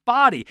results with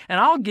Body, and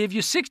I'll give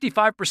you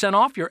 65%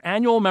 off your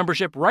annual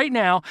membership right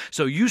now,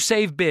 so you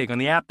save big on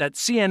the app that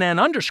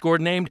CNN_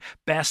 named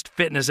Best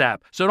Fitness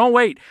App. So don't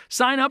wait.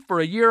 Sign up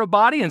for a year of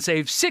Body and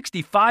save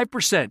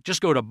 65%.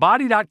 Just go to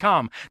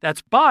body.com.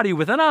 That's body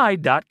with an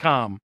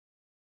I.com.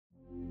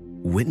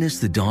 Witness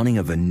the dawning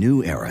of a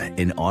new era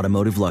in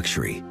automotive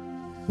luxury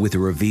with a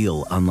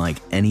reveal unlike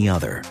any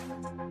other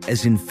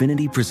as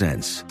Infiniti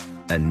presents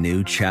a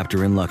new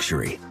chapter in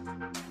luxury,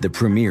 the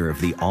premiere of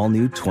the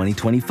all-new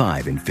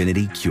 2025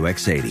 Infiniti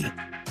QX80.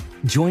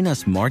 Join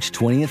us March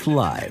 20th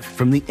live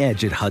from the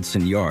Edge at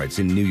Hudson Yards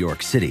in New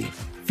York City,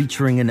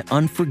 featuring an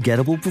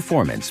unforgettable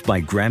performance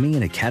by Grammy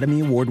and Academy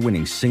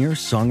Award-winning singer,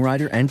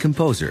 songwriter, and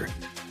composer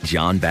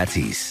Jon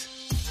Batiste.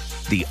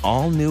 The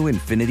all-new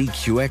Infiniti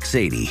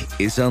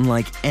QX80 is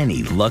unlike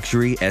any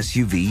luxury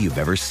SUV you've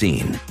ever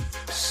seen.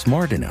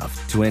 Smart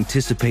enough to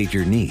anticipate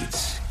your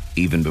needs,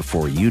 even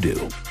before you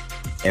do.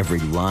 Every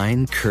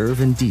line,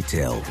 curve, and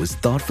detail was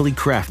thoughtfully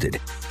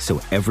crafted,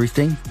 so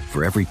everything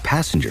for every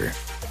passenger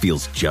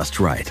feels just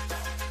right.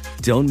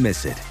 Don't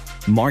miss it.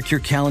 Mark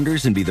your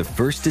calendars and be the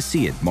first to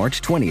see it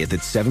March 20th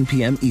at 7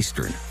 p.m.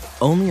 Eastern,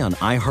 only on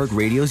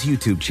iHeartRadio's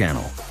YouTube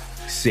channel.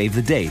 Save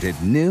the date at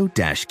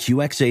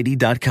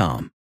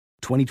new-QX80.com.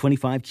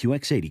 2025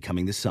 QX80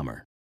 coming this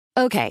summer.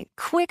 Okay,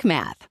 quick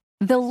math.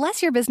 The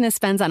less your business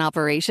spends on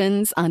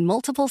operations, on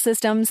multiple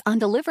systems, on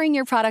delivering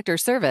your product or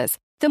service,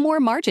 the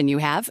more margin you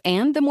have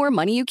and the more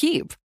money you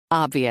keep.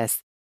 Obvious.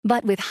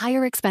 But with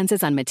higher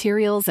expenses on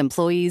materials,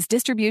 employees,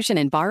 distribution,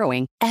 and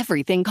borrowing,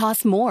 everything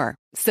costs more.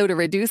 So to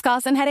reduce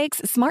costs and headaches,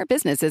 smart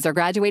businesses are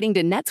graduating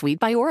to NetSuite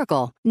by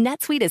Oracle.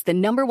 NetSuite is the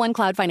 #1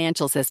 cloud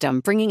financial system,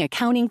 bringing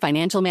accounting,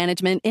 financial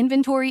management,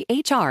 inventory,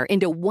 HR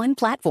into one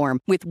platform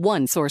with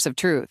one source of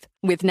truth.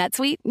 With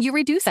NetSuite, you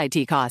reduce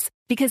IT costs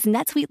because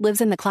NetSuite lives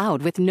in the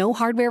cloud with no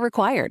hardware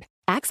required,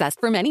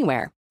 accessed from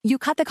anywhere. You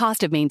cut the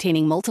cost of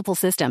maintaining multiple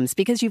systems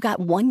because you've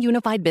got one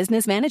unified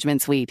business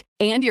management suite.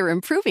 And you're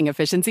improving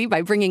efficiency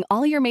by bringing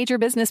all your major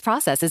business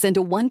processes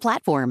into one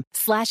platform,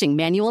 slashing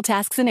manual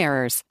tasks and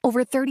errors.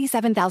 Over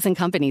 37,000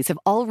 companies have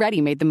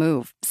already made the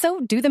move. So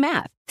do the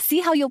math. See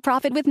how you'll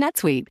profit with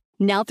NetSuite.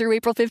 Now through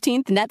April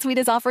 15th, NetSuite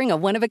is offering a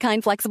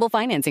one-of-a-kind flexible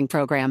financing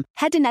program.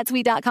 Head to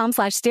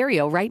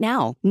netsuite.com/stereo right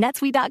now.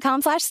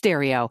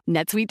 netsuite.com/stereo.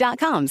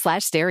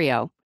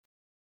 netsuite.com/stereo.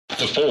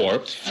 The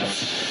Forbes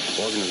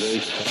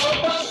organization.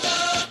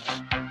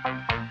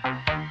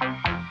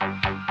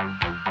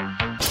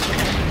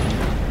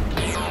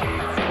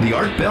 The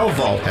Art Bell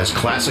Vault has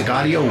classic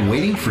audio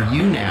waiting for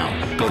you now.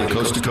 Go to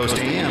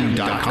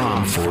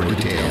coasttocoastam.com for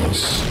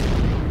details.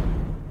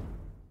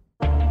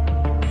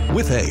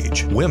 With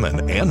age,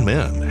 women and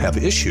men have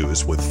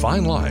issues with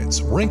fine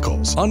lines,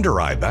 wrinkles,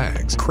 under-eye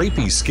bags,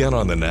 crepey skin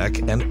on the neck,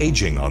 and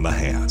aging on the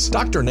hands.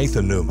 Dr.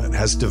 Nathan Newman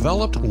has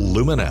developed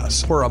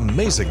Lumin-S for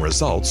amazing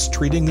results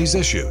treating these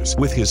issues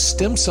with his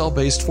stem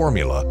cell-based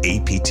formula,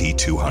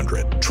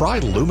 APT200. Try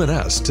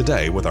Lumin-S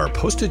today with our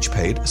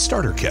postage-paid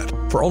starter kit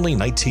for only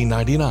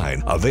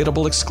 $19.99,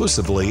 available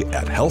exclusively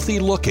at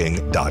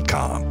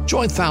healthylooking.com.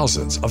 Join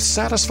thousands of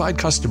satisfied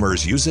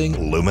customers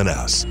using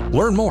Lumin-S.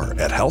 Learn more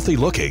at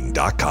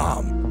healthylooking.com.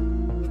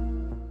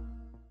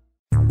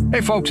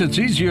 Hey folks, it's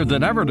easier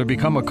than ever to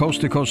become a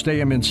Coast to Coast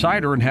AM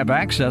insider and have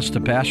access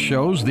to past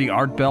shows, the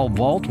Art Bell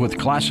Vault with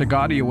classic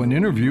audio and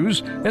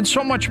interviews, and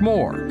so much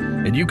more.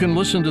 And you can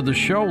listen to the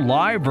show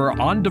live or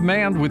on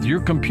demand with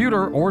your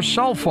computer or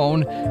cell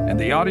phone, and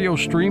the audio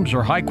streams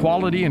are high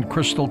quality and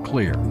crystal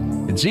clear.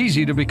 It's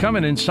easy to become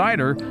an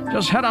insider.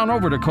 Just head on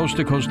over to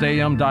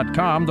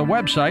coasttocoastam.com, the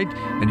website,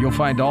 and you'll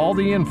find all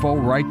the info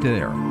right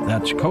there.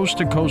 That's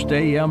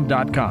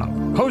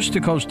coasttocoastam.com.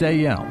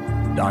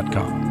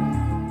 coasttocoastam.com.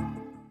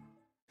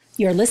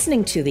 You're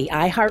listening to the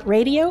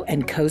iHeartRadio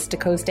and Coast to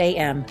Coast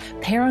AM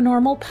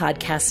Paranormal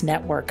Podcast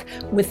Network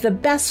with the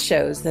best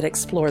shows that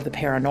explore the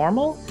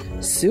paranormal,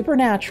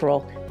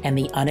 supernatural, and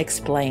the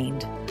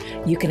unexplained.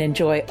 You can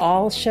enjoy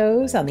all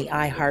shows on the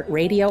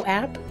iHeartRadio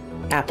app,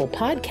 Apple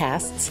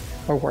Podcasts,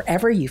 or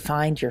wherever you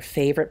find your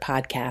favorite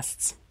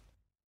podcasts.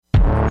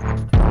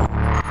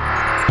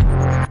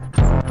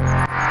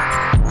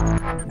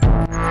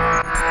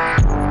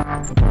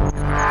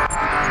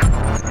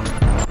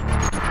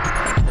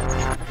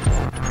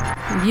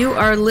 You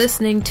are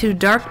listening to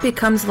Dark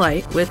Becomes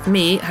Light with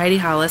me, Heidi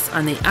Hollis,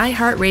 on the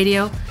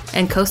iHeartRadio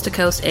and Coast to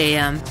Coast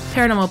AM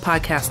Paranormal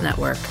Podcast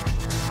Network.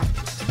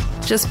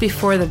 Just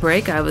before the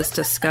break, I was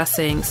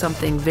discussing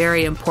something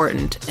very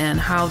important and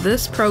how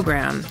this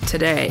program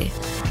today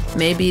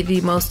may be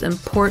the most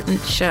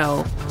important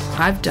show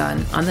I've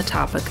done on the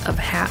topic of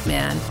Hat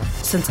Man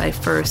since I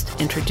first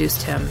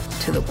introduced him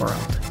to the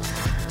world.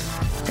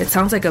 It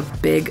sounds like a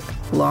big,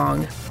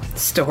 long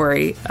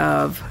story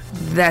of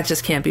that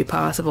just can't be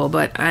possible,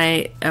 but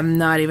I am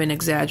not even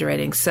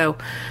exaggerating. So,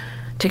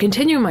 to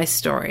continue my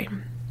story,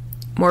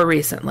 more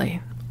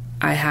recently,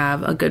 I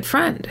have a good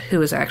friend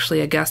who is actually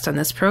a guest on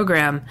this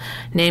program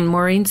named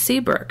Maureen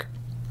Seberg.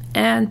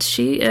 And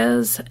she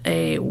is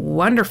a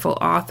wonderful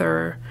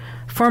author,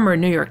 former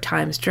New York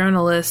Times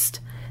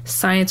journalist,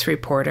 science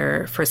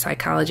reporter for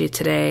Psychology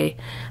Today.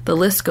 The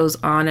list goes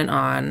on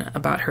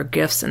about her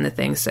gifts and the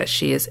things that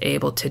she is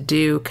able to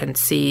do,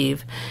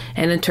 conceive,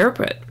 and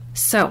interpret.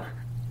 So,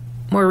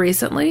 more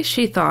recently,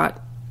 she thought,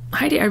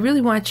 Heidi, I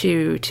really want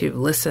you to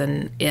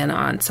listen in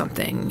on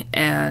something.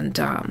 And,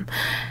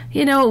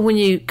 when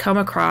you come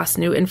across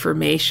new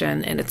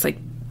information and it's like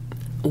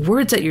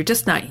words that you're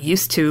just not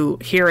used to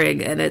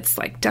hearing, and it's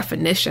like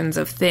definitions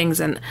of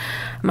things, and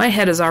my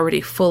head is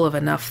already full of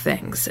enough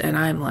things. And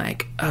I'm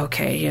like,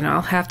 okay,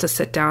 I'll have to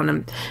sit down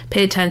and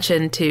pay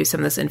attention to some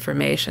of this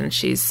information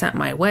she's sent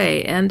my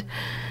way. And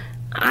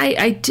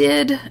I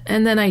did,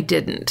 and then I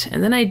didn't,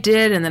 and then I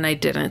did, and then I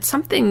didn't. It's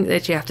something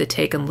that you have to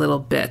take in little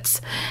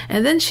bits.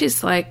 And then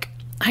she's like,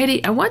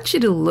 Heidi, I want you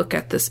to look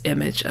at this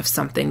image of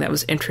something that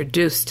was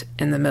introduced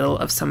in the middle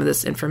of some of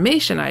this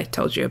information I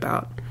told you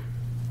about.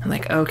 I'm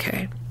like,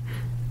 okay.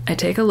 I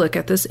take a look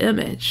at this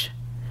image,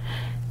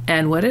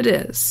 and what it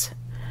is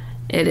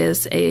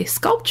a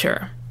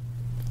sculpture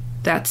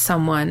that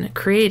someone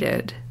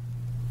created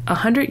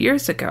 100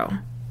 years ago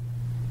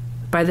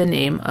by the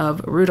name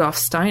of Rudolf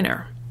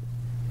Steiner.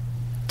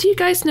 Do you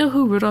guys know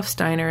who Rudolf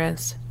Steiner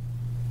is?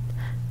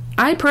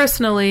 I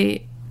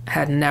personally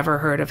had never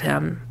heard of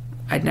him.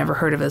 I'd never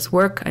heard of his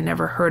work. I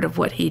never heard of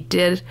what he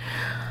did.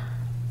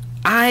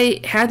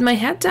 I had my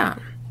head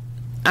down.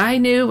 I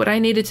knew what I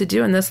needed to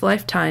do in this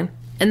lifetime,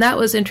 and that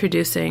was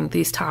introducing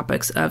these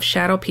topics of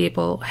shadow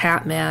people,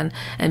 Hat Man,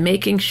 and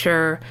making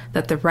sure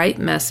that the right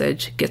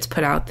message gets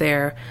put out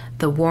there,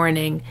 the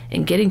warning,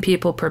 and getting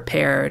people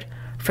prepared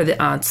for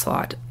the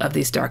onslaught of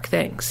these dark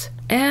things.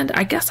 And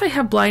I guess I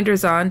have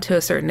blinders on to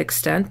a certain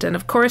extent. And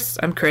of course,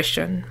 I'm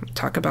Christian. We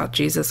talk about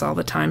Jesus all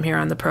the time here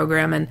on the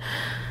program and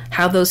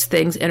how those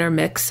things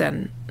intermix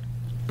and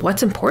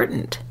what's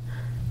important.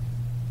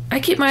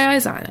 I keep my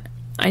eyes on it.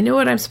 I know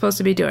what I'm supposed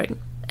to be doing.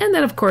 And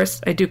then, of course,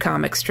 I do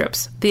comic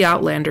strips,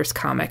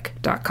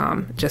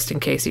 theoutlanderscomic.com, just in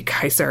case you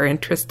guys are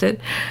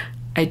interested.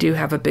 I do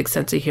have a big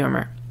sense of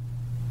humor.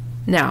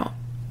 Now,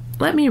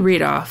 let me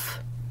read off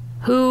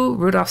who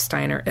Rudolf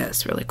Steiner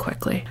is really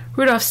quickly.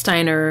 Rudolf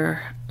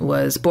Steiner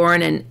was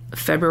born in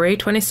February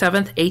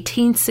 27th,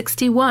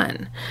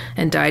 1861,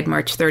 and died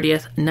March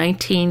 30th,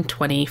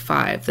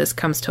 1925. This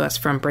comes to us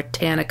from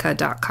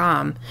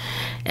Britannica.com.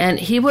 And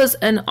he was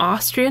an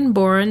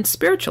Austrian-born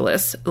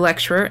spiritualist,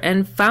 lecturer,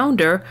 and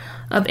founder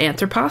of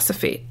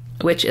Anthroposophy,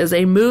 which is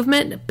a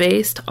movement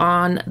based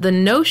on the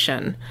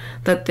notion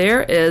that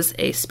there is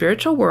a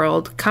spiritual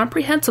world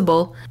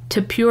comprehensible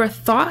to pure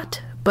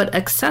thought, but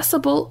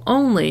accessible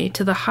only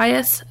to the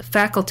highest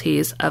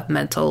faculties of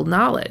mental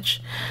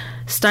knowledge.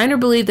 Steiner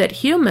believed that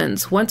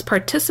humans once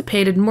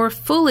participated more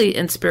fully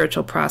in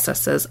spiritual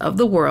processes of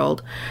the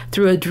world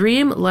through a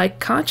dream-like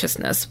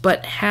consciousness,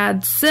 but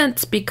had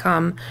since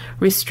become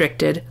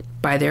restricted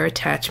by their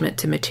attachment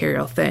to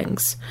material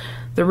things.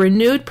 The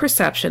renewed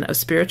perception of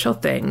spiritual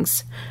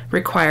things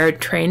required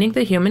training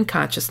the human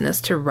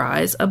consciousness to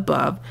rise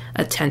above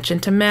attention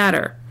to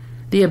matter.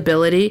 The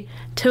ability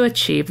to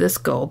achieve this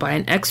goal by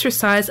an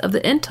exercise of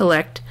the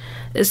intellect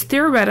is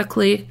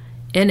theoretically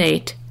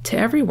innate to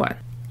everyone.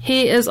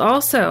 He is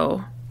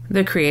also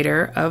the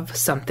creator of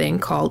something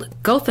called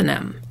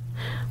Gothanem,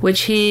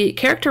 which he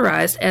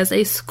characterized as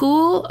a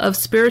school of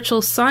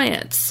spiritual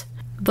science.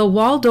 The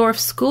Waldorf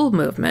school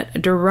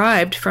movement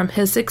derived from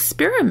his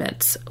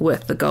experiments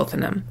with the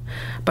Gothanem.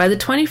 By the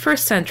 21st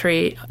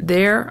century,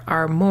 there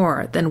are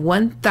more than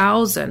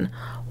 1,000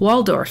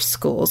 Waldorf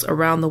schools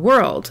around the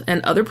world,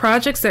 and other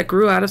projects that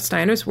grew out of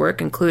Steiner's work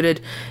included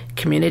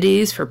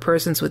communities for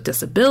persons with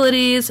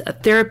disabilities, a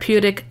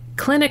therapeutic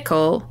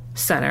clinical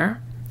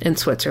center in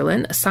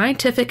Switzerland,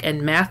 scientific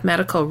and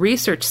mathematical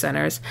research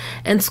centers,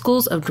 and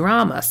schools of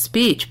drama,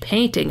 speech,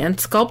 painting, and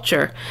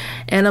sculpture.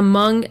 And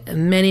among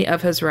many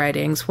of his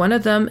writings, one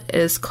of them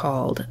is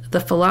called The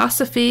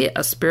Philosophy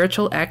of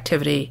Spiritual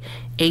Activity,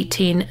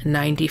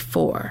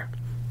 1894.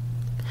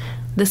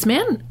 This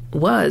man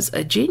was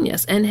a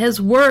genius, and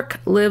his work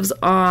lives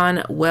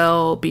on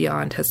well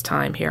beyond his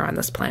time here on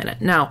this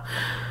planet. Now,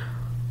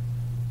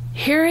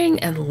 hearing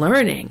and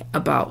learning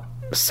about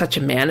such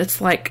a man, it's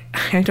like,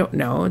 I don't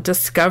know,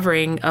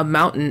 discovering a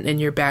mountain in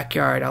your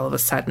backyard all of a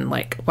sudden,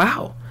 like,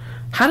 wow,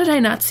 how did I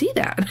not see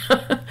that?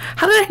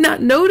 How did I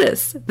not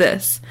notice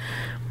this?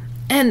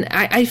 And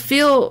I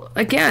feel,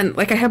 again,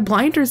 like I have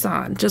blinders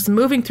on, just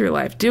moving through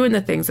life, doing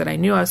the things that I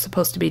knew I was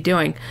supposed to be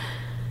doing.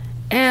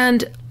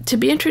 And to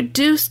be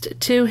introduced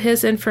to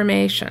his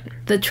information,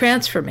 the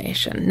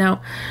transformation.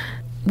 Now,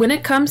 when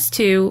it comes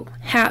to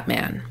Hat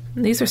Man,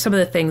 these are some of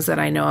the things that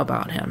I know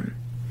about him.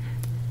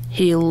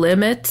 He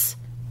limits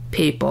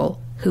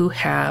people who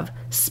have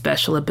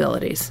special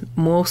abilities,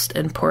 most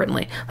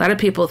importantly. A lot of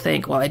people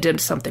think, well, I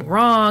did something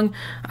wrong.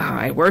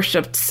 I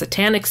worshipped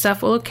satanic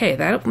stuff. Well, okay,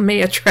 that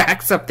may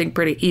attract something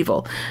pretty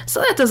evil.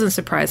 So that doesn't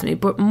surprise me.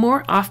 But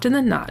more often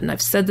than not, and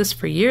I've said this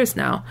for years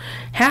now,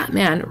 Hat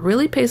Man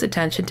really pays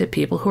attention to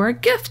people who are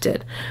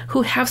gifted,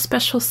 who have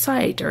special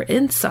sight or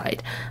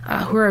insight,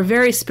 who are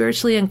very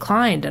spiritually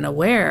inclined and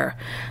aware,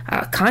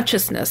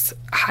 consciousness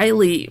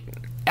highly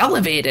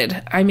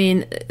elevated. I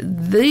mean,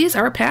 these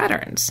are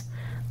patterns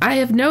I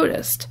have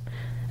noticed.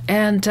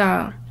 And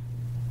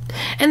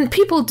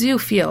people do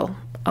feel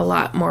a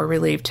lot more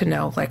relieved to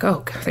know, like,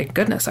 oh, thank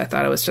goodness, I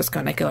thought I was just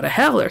going to go to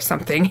hell or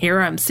something. Here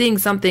I'm seeing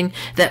something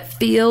that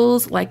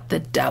feels like the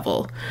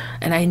devil.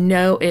 And I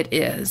know it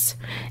is.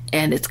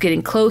 And it's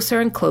getting closer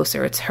and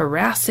closer. It's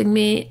harassing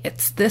me.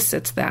 It's this,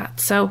 it's that.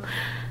 So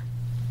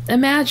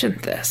imagine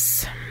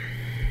this.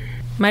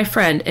 My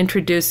friend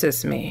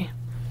introduces me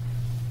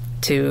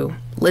to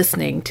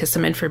listening to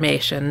some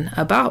information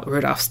about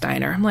Rudolf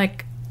Steiner. I'm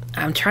like,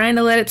 I'm trying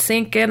to let it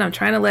sink in.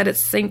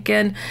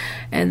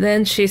 And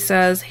then she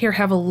says, here,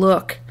 have a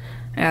look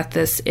at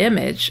this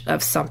image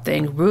of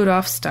something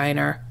Rudolf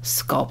Steiner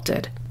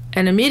sculpted.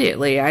 And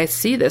immediately I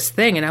see this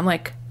thing and I'm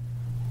like,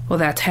 well,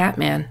 that's Hat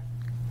Man.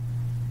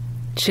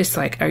 She's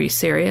like, are you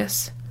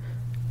serious?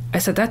 I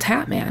said, that's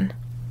Hat Man.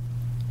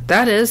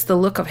 That is the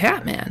look of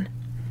Hat Man.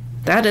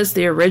 That is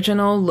the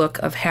original look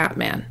of Hat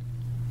Man.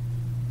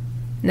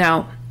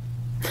 Now,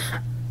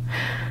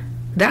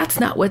 that's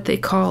not what they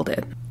called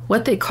it.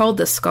 What they called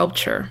the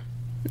sculpture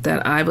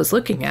that I was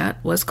looking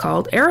at was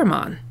called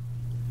Ahriman.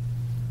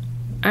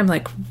 I'm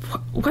like,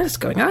 what is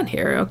going on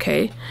here?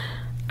 Okay,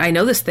 I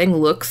know this thing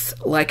looks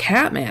like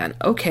Hat Man.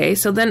 Okay,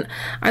 so then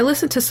I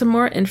listened to some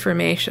more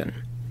information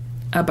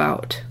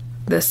about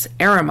this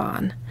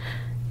Ahriman,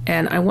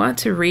 and I want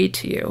to read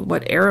to you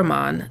what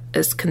Ahriman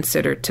is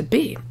considered to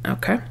be,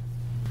 okay?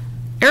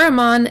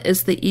 Ahriman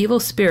is the evil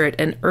spirit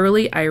in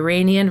early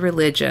Iranian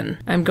religion.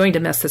 I'm going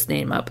to mess this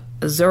name up.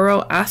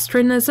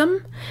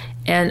 Zoroastrianism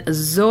and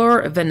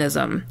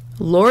Zorvanism,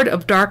 lord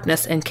of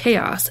darkness and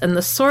chaos, and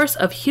the source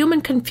of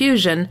human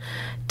confusion,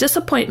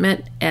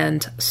 disappointment,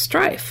 and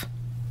strife.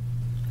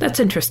 That's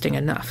interesting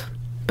enough,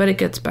 but it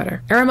gets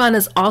better. Ahriman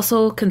is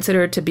also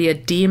considered to be a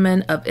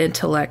demon of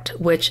intellect,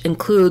 which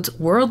includes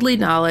worldly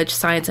knowledge,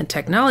 science, and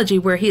technology,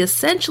 where he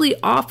essentially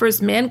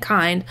offers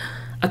mankind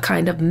a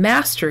kind of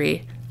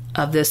mastery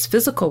of this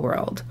physical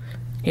world.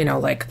 You know,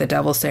 like the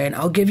devil saying,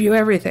 I'll give you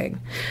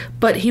everything.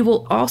 But he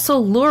will also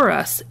lure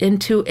us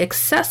into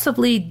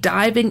excessively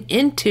diving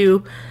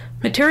into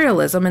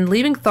materialism and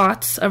leaving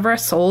thoughts of our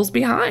souls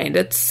behind.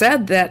 It's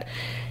said that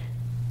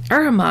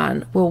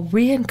Ahriman will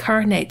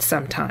reincarnate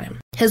sometime.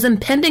 His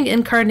impending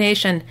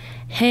incarnation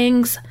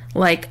hangs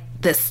like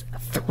this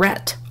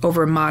threat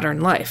over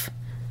modern life.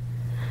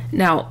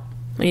 Now,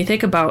 when you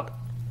think about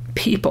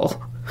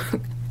people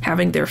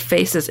having their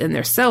faces in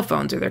their cell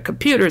phones or their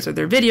computers or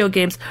their video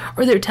games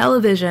or their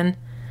television,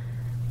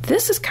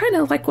 this is kind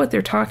of like what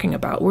they're talking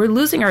about. We're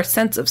losing our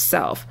sense of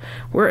self.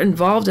 We're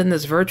involved in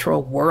this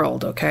virtual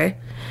world, okay?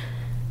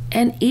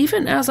 And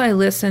even as I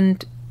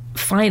listened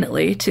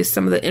finally to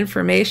some of the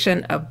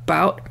information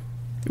about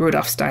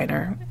Rudolf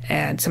Steiner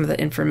and some of the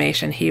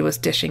information he was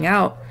dishing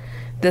out,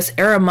 this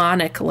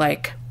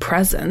Ahrimanic-like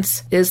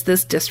presence is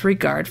this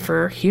disregard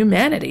for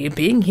humanity,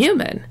 being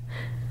human,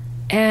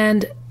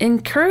 and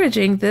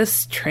encouraging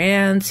this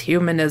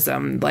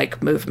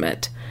transhumanism-like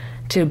movement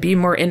to be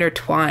more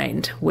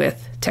intertwined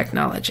with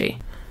technology.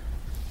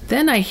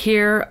 Then I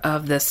hear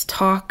of this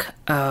talk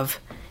of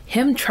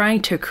him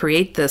trying to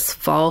create this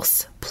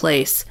false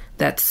place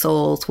that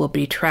souls will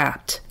be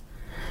trapped.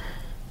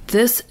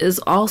 This is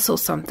also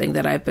something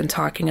that I've been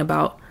talking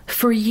about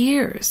for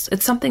years.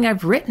 It's something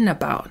I've written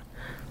about.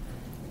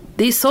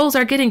 These souls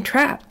are getting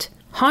trapped.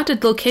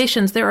 Haunted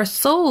locations, there are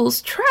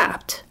souls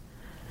trapped.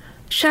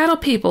 Shadow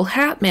people,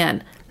 Hat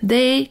Man,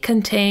 they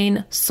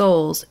contain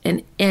souls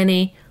in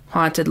any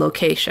haunted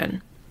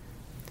location.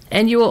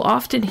 And you will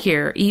often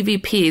hear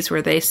EVPs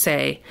where they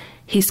say,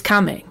 he's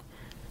coming.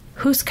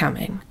 Who's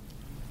coming?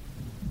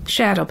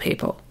 Shadow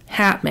people,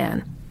 Hat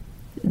Man.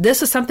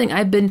 This is something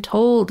I've been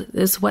told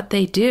is what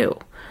they do.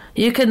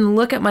 You can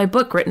look at my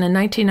book written in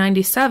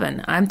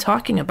 1997. I'm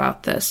talking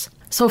about this.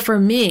 So for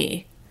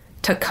me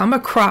to come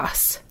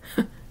across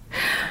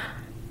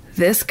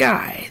this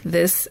guy,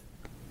 this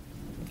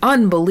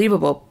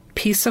unbelievable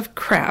piece of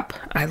crap,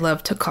 I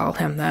love to call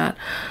him that,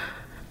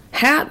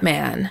 Hat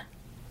Man,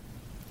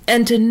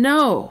 and to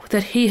know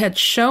that he had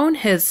shown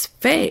his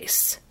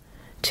face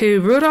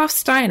to Rudolf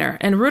Steiner,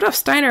 and Rudolf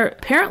Steiner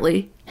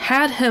apparently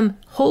had him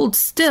hold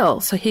still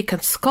so he could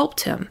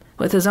sculpt him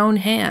with his own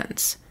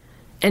hands.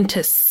 And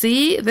to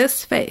see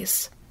this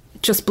face,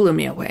 just blew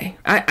me away.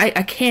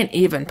 I can't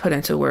even put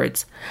into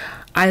words.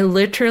 I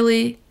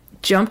literally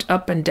jumped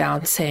up and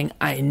down saying,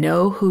 I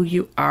know who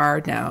you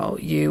are now.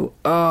 You,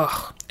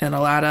 and a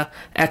lot of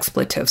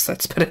expletives,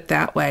 let's put it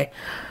that way.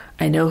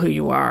 I know who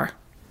you are.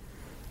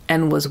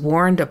 And was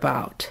warned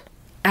about.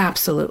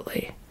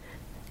 Absolutely.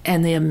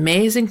 And the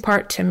amazing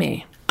part to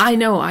me, I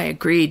know I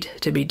agreed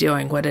to be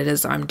doing what it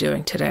is I'm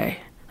doing today.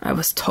 I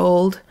was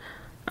told,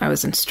 I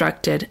was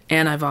instructed,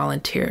 and I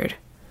volunteered.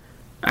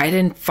 I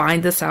didn't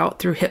find this out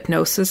through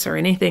hypnosis or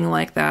anything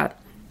like that.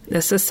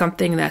 This is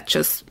something that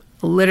just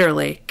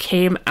literally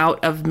came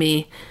out of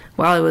me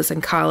while I was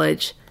in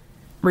college,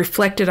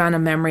 reflected on a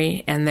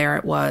memory, and there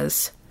it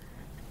was.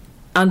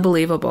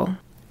 Unbelievable.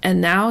 And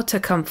now to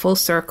come full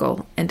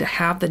circle and to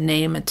have the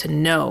name and to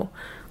know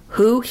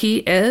who he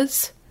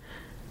is,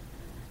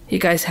 you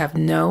guys have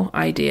no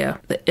idea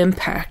the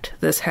impact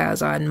this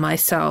has on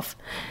myself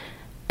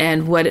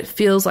and what it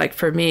feels like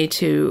for me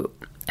to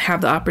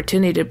have the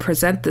opportunity to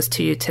present this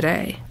to you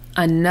today.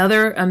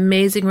 Another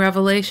amazing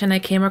revelation I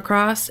came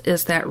across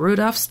is that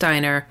Rudolf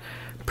Steiner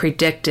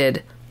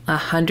predicted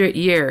 100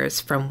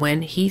 years from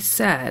when he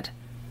said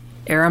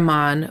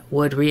Ahriman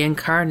would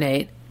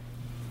reincarnate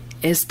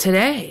is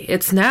today.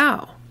 It's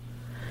now.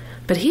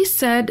 But he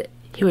said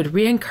he would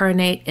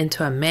reincarnate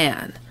into a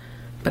man.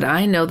 But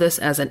I know this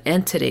as an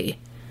entity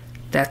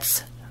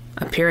that's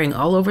appearing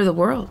all over the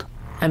world.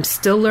 I'm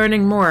still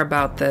learning more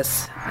about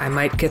this. I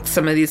might get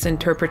some of these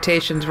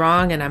interpretations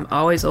wrong, and I'm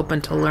always open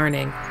to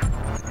learning.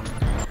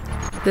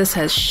 This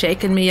has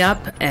shaken me up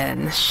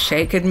and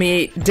shaken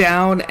me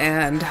down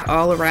and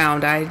all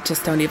around. I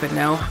just don't even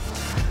know.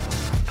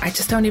 I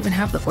just don't even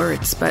have the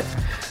words. But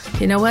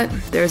you know what?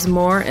 There's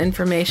more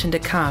information to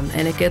come,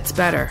 and it gets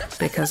better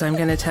because I'm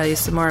going to tell you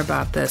some more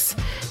about this.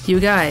 You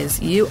guys,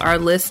 you are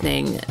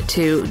listening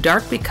to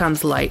Dark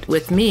Becomes Light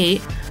with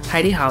me,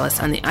 Heidi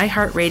Hollis, on the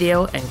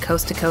iHeartRadio and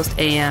Coast to Coast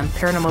AM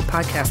Paranormal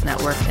Podcast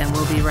Network, and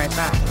we'll be right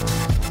back.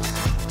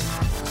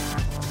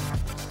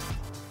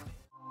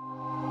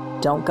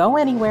 Don't go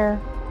anywhere.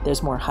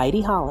 There's more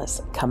Heidi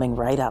Hollis coming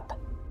right up.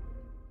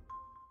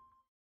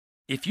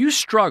 If you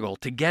struggle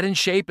to get in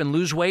shape and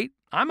lose weight,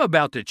 I'm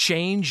about to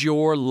change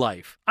your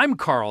life. I'm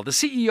Carl, the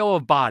CEO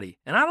of Body,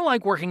 and I don't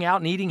like working out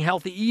and eating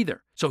healthy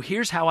either. So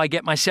here's how I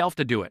get myself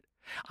to do it.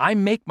 I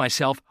make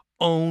myself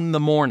own the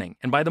morning.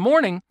 And by the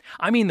morning,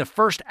 I mean the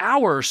first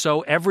hour or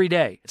so every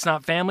day. It's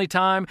not family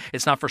time.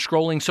 It's not for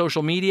scrolling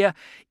social media.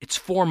 It's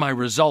for my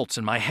results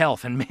and my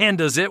health. And man,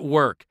 does it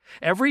work.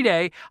 Every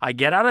day, I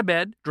get out of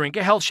bed, drink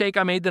a health shake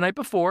I made the night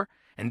before,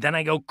 and then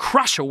I go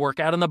crush a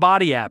workout in the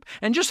Body app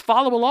and just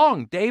follow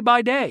along day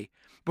by day.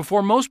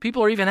 Before most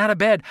people are even out of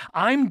bed,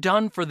 I'm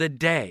done for the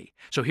day.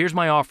 So here's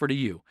my offer to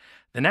you.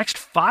 The next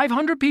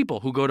 500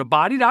 people who go to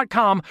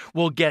Body.com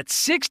will get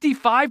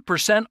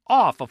 65%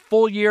 off a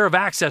full year of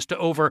access to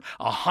over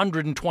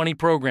 120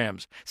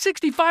 programs.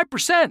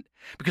 65%!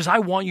 Because I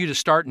want you to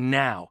start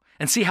now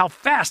and see how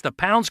fast the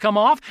pounds come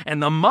off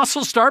and the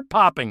muscles start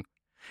popping.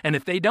 And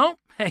if they don't,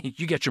 hey,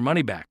 you get your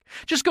money back.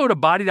 Just go to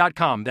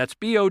Body.com, that's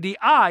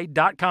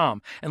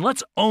BODI.com, and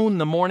let's own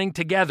the morning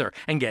together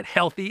and get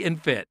healthy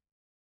and fit.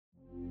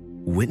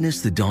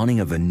 Witness the dawning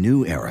of a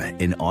new era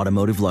in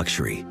automotive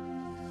luxury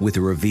with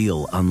a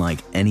reveal unlike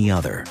any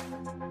other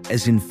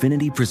as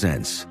Infiniti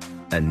presents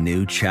a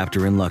new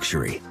chapter in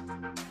luxury,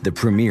 the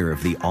premiere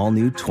of the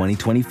all-new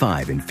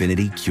 2025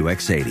 Infiniti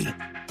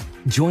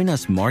QX80. Join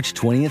us March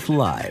 20th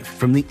live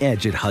from the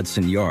Edge at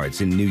Hudson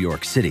Yards in New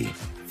York City,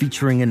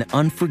 featuring an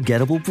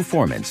unforgettable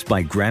performance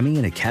by Grammy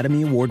and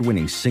Academy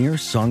Award-winning singer,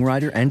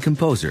 songwriter, and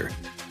composer,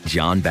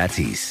 Jon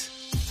Batiste.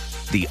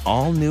 The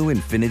all-new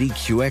Infiniti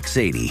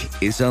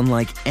QX80 is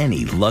unlike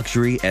any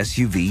luxury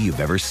SUV you've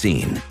ever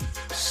seen.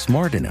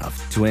 Smart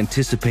enough to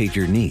anticipate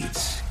your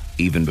needs,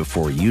 even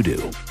before you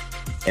do.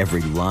 Every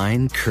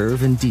line,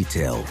 curve, and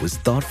detail was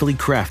thoughtfully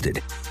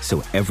crafted,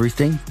 so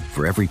everything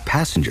for every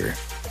passenger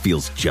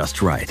feels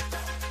just right.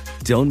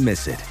 Don't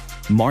miss it.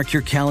 Mark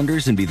your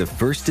calendars and be the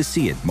first to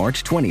see it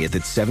March 20th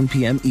at 7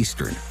 p.m.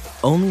 Eastern,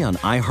 only on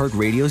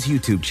iHeartRadio's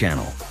YouTube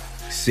channel.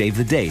 Save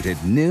the date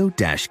at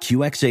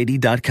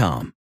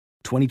new-QX80.com.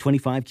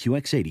 2025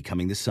 QX80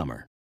 coming this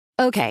summer.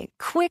 Okay,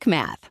 quick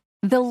math.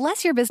 The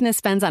less your business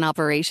spends on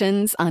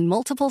operations, on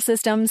multiple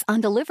systems,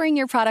 on delivering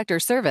your product or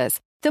service,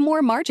 the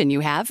more margin you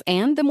have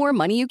and the more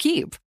money you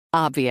keep.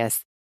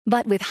 Obvious.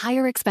 But with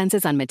higher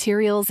expenses on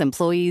materials,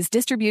 employees,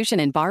 distribution,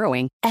 and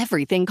borrowing,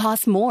 everything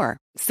costs more.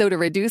 So to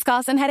reduce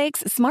costs and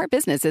headaches, smart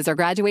businesses are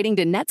graduating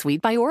to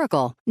NetSuite by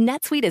Oracle.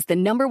 NetSuite is the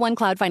 #1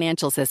 cloud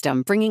financial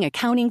system, bringing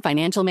accounting,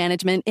 financial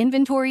management,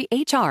 inventory,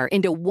 HR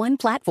into one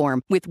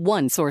platform with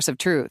one source of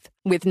truth.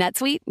 With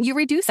NetSuite, you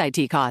reduce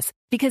IT costs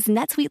because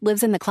NetSuite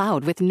lives in the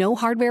cloud with no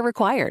hardware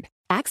required,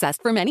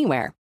 accessed from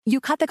anywhere. You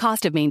cut the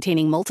cost of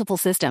maintaining multiple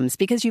systems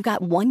because you've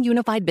got one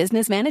unified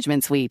business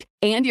management suite.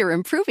 And you're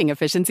improving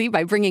efficiency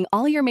by bringing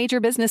all your major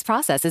business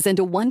processes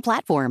into one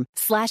platform,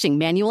 slashing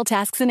manual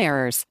tasks and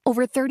errors.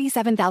 Over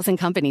 37,000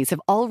 companies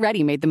have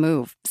already made the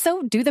move.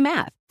 So do the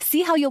math.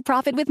 See how you'll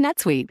profit with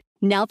NetSuite.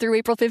 Now through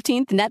April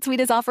 15th,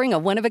 NetSuite is offering a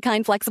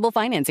one-of-a-kind flexible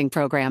financing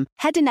program.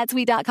 Head to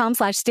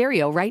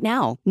netsuite.com/stereo right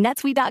now.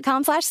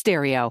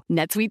 netsuite.com/stereo.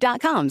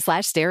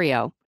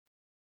 netsuite.com/stereo.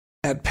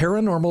 At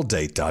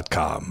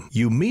ParanormalDate.com,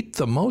 you meet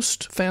the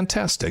most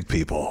fantastic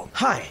people.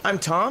 Hi, I'm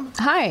Tom.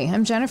 Hi,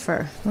 I'm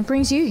Jennifer. What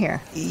brings you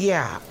here?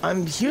 Yeah,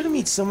 I'm here to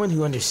meet someone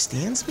who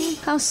understands me.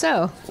 How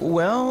so?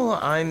 Well,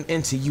 I'm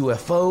into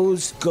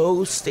UFOs,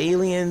 ghosts,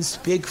 aliens,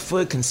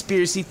 Bigfoot,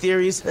 conspiracy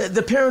theories,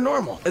 the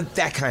paranormal,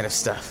 that kind of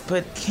stuff.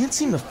 But can't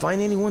seem to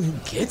find anyone who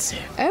gets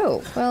it.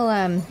 Oh,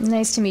 well,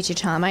 nice to meet you,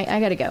 Tom. I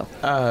gotta go.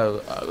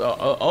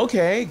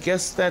 Okay,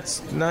 guess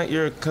that's not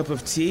your cup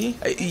of tea.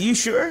 You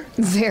sure?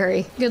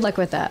 Very. Good luck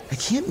with that. I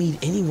can't meet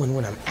anyone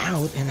when I'm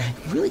out, and I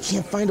really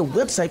can't find a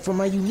website for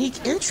my unique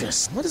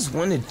interests. What is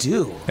one to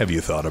do? Have you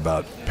thought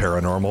about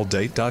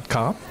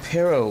ParanormalDate.com?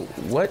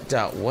 What?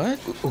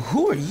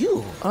 Who are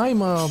you?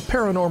 I'm a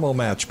paranormal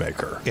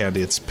matchmaker, and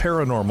it's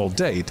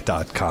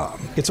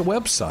ParanormalDate.com. It's a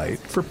website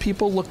for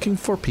people looking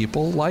for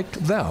people like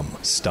them.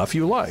 Stuff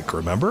you like,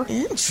 remember?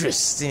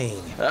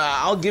 Interesting.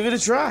 I'll give it a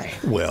try.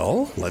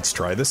 Well, let's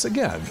try this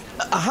again.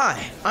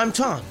 Hi, I'm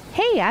Tom.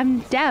 Hey,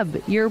 I'm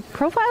Deb. Your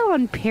profile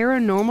on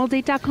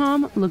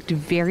ParanormalDate.com looked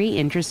very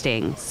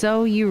interesting.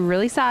 So you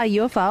really saw a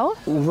UFO?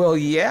 Well,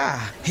 yeah.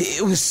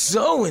 It was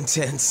so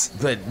intense,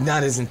 but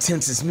not as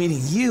intense as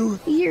meeting you.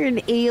 You're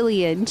an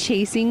alien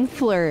chasing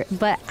flirt,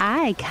 but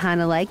I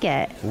kind of like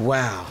it.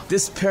 Wow,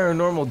 this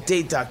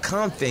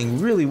ParanormalDate.com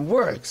thing really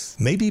works.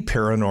 Maybe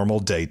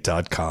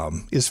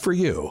ParanormalDate.com is for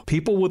you.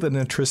 People with an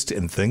interest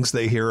in things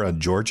they hear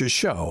on George's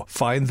show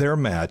find their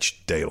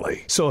match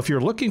daily. So if you're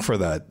looking for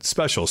that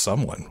special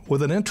someone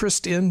with an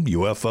interest in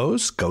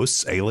UFOs,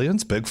 ghosts,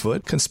 aliens,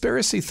 Bigfoot,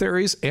 conspiracy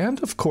theories,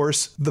 and, of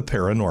course, the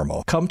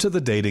paranormal, come to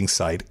the dating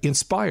site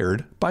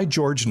inspired by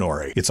George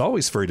Norrie. It's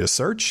always free to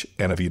search,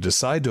 and if you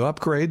decide to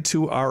upgrade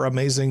to our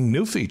amazing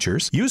new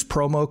features, use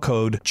promo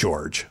code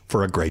GEORGE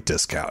for a great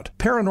discount.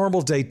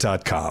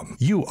 ParanormalDate.com.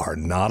 You are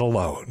not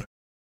alone.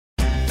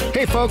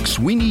 Hey folks,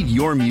 we need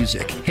your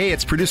music. Hey,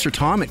 it's producer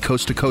Tom at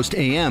Coast to Coast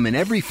AM, and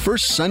every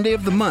first Sunday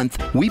of the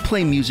month, we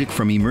play music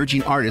from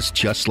emerging artists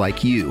just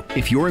like you.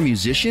 If you're a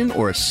musician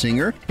or a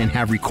singer and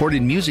have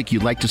recorded music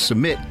you'd like to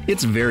submit,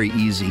 it's very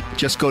easy.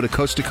 Just go to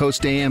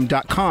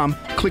coasttocoastam.com,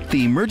 click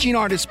the Emerging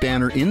Artists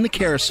banner in the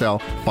carousel,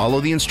 follow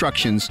the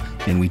instructions,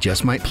 and we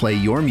just might play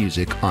your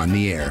music on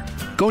the air.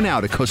 Go now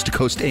to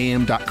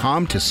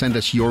coasttocoastam.com to send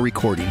us your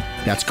recording.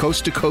 That's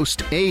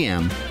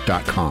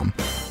coasttocoastam.com.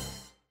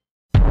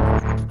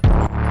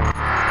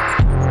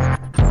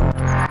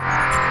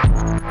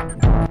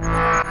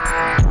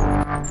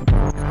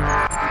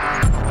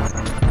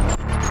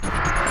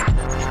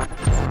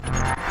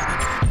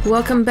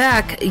 Welcome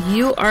back.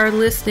 You are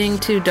listening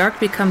to Dark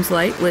Becomes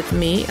Light with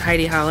me,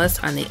 Heidi Hollis,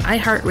 on the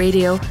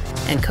iHeartRadio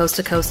and Coast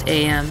to Coast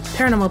AM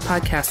Paranormal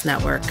Podcast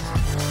Network.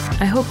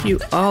 I hope you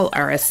all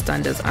are as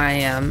stunned as I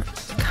am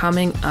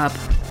coming up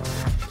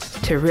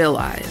to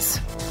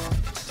realize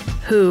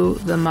who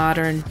the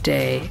modern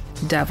day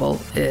devil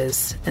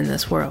is in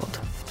this world.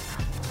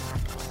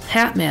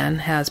 Hatman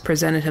has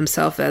presented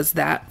himself as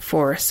that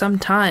for some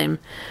time,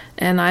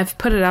 and I've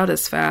put it out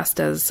as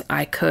fast as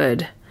I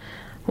could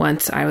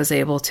once I was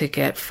able to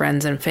get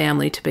friends and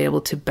family to be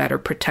able to better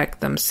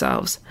protect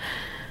themselves.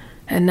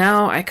 And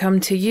now I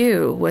come to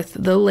you with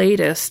the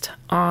latest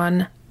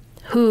on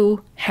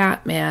who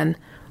Hatman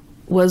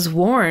was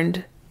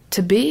warned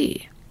to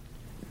be.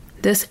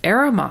 This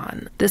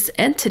Ahriman, this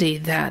entity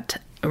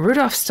that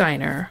Rudolf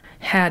Steiner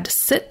had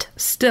sit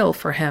still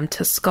for him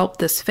to sculpt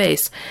this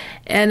face.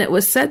 And it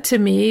was said to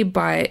me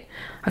by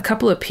a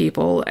couple of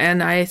people,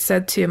 and I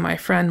said to my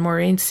friend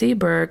Maureen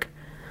Seberg,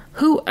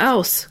 who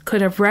else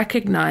could have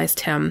recognized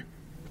him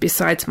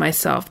besides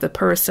myself, the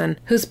person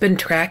who's been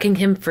tracking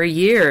him for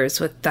years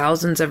with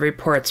thousands of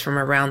reports from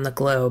around the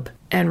globe,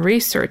 and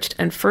researched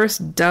and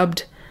first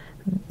dubbed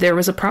there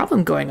was a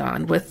problem going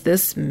on with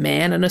this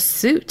man in a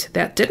suit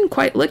that didn't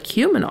quite look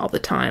human all the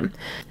time.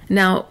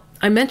 Now,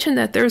 I mentioned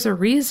that there's a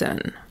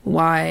reason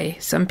why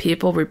some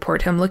people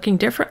report him looking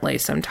differently.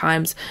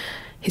 Sometimes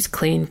he's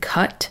clean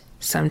cut.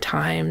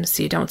 Sometimes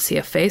you don't see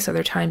a face,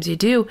 other times you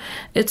do.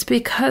 It's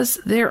because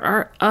there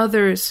are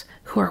others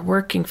who are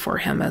working for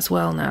him as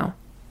well now.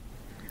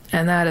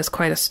 And that is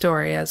quite a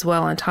story as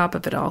well on top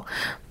of it all.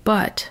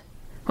 But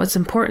what's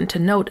important to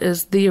note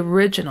is the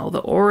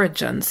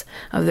origins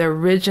of the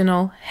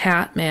original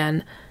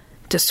Hatman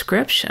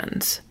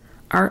descriptions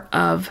are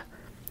of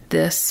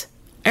this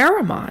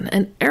Ahriman.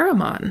 And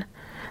Ahriman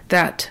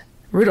that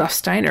Rudolf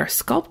Steiner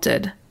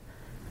sculpted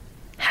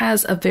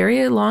has a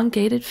very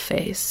elongated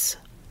face,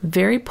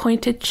 very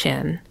pointed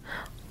chin,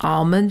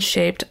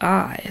 almond-shaped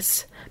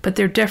eyes, but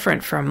they're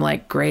different from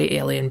like gray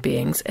alien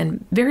beings,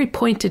 and very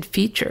pointed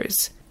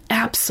features.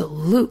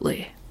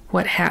 Absolutely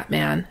what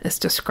Hatman is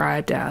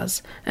described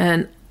as,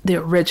 and the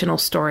original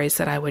stories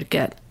that I would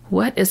get.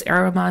 What is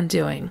Ahriman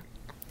doing?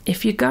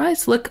 If you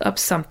guys look up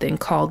something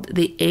called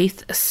the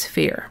Eighth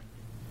Sphere,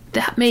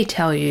 that may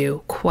tell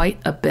you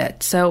quite a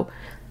bit. So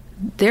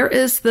there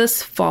is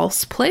this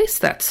false place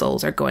that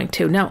souls are going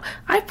to. Now,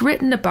 I've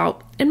written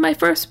about, in my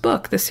first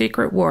book, The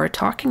Secret War,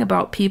 talking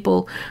about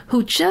people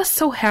who just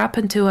so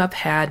happen to have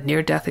had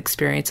near-death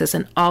experiences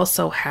and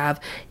also have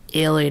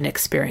alien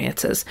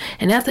experiences.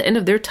 And at the end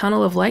of their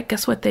tunnel of light,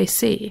 guess what they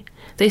see?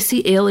 They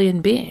see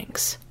alien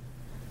beings.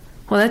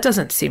 Well, that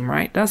doesn't seem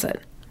right, does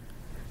it?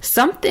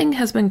 Something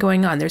has been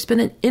going on. There's been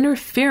an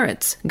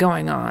interference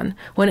going on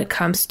when it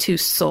comes to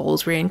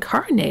souls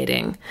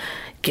reincarnating,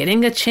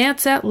 getting a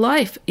chance at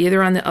life,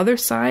 either on the other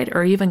side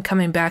or even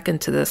coming back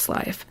into this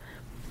life.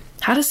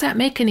 How does that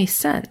make any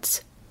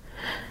sense?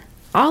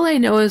 All I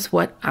know is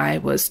what I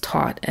was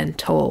taught and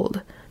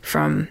told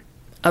from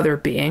other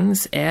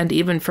beings and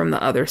even from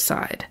the other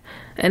side.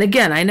 And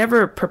again, I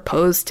never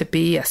proposed to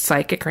be a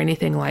psychic or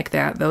anything like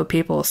that, though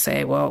people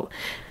say, well,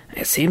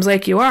 it seems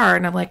like you are.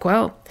 And I'm like,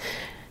 well,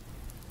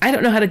 I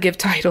don't know how to give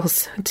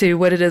titles to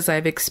what it is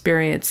I've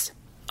experienced.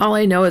 All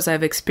I know is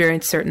I've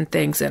experienced certain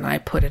things and I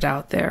put it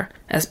out there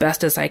as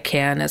best as I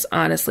can, as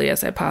honestly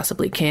as I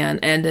possibly can,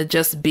 and to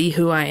just be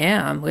who I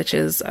am, which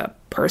is a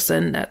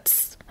person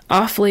that's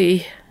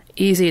awfully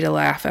easy to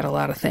laugh at a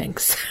lot of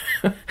things.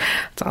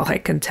 That's all I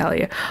can tell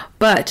you.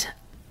 But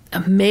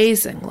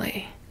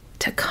amazingly,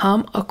 to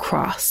come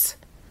across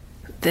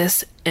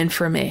this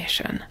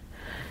information,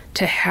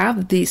 to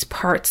have these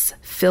parts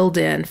filled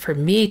in for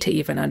me to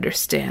even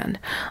understand,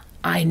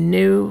 I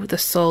knew the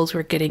souls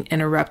were getting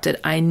interrupted.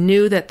 I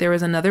knew that there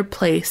was another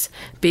place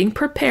being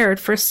prepared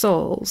for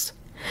souls,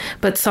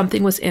 but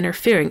something was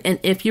interfering. And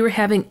if you were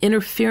having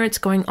interference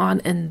going on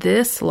in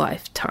this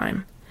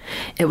lifetime,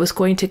 it was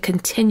going to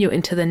continue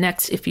into the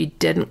next if you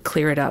didn't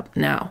clear it up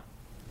now.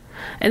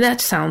 And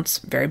that sounds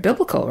very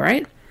biblical,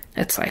 right?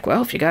 It's like,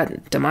 well, if you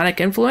got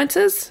demonic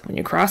influences, when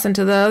you cross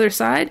into the other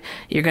side,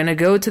 you're going to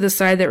go to the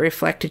side that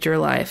reflected your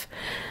life.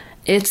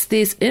 It's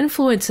these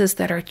influences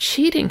that are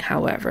cheating,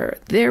 however.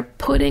 They're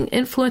putting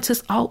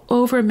influences all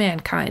over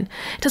mankind.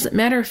 It doesn't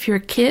matter if you're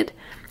a kid.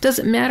 It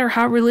doesn't matter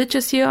how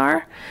religious you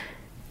are.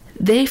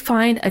 They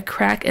find a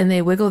crack and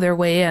they wiggle their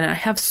way in. I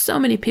have so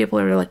many people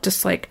that are like,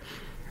 just like,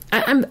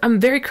 I'm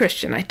very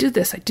Christian. I do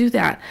this, I do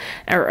that.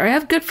 Or I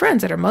have good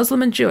friends that are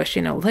Muslim and Jewish.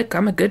 Look,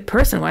 I'm a good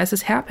person. Why is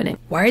this happening?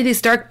 Why are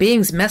these dark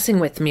beings messing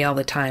with me all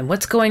the time?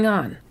 What's going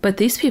on? But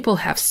these people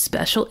have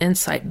special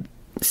insight,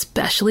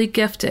 specially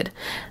gifted,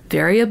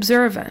 very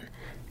observant.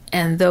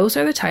 And those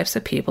are the types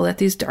of people that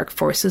these dark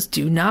forces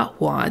do not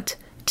want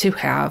to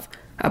have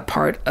a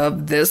part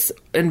of this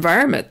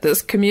environment,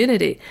 this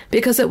community,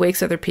 because it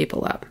wakes other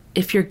people up.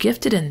 If you're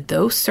gifted in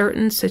those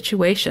certain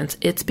situations,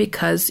 it's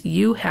because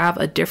you have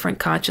a different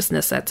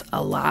consciousness that's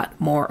a lot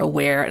more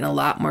aware and a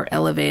lot more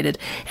elevated,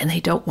 and they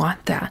don't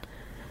want that.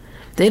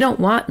 They don't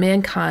want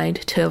mankind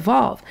to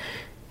evolve.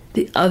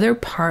 The other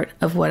part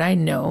of what I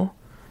know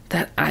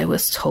that I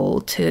was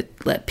told to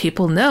let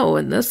people know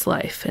in this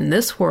life, in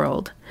this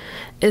world,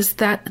 is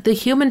that the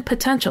human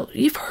potential,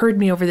 you've heard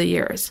me over the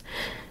years,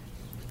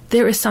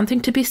 there is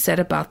something to be said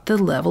about the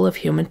level of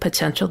human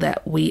potential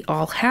that we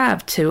all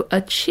have to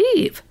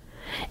achieve.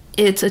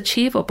 It's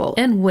achievable.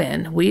 And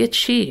when we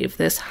achieve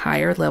this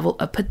higher level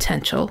of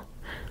potential,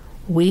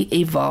 we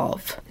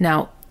evolve.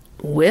 Now,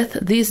 with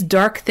these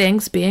dark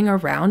things being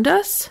around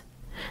us,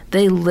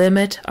 they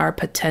limit our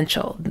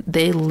potential.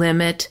 They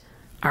limit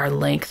our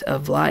length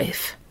of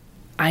life.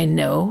 I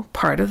know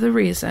part of the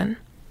reason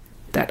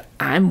that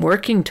I'm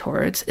working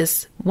towards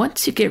is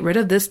once you get rid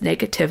of this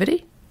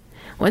negativity,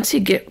 once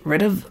you get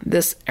rid of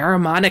this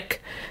Ahrimanic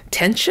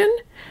tension,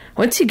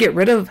 once you get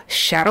rid of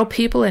shadow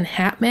people and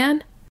Hat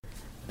Man,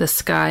 the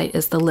sky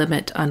is the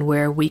limit on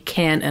where we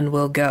can and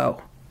will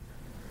go.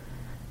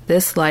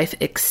 This life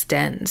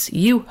extends.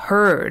 You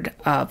heard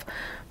of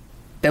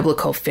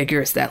biblical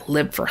figures that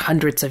lived for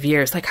hundreds of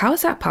years. Like, how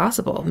is that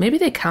possible? Maybe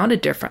they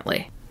counted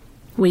differently.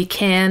 We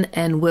can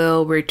and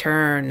will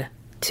return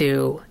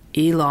to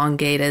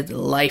elongated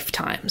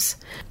lifetimes.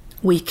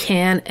 We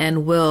can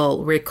and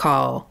will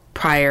recall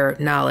prior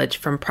knowledge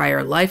from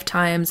prior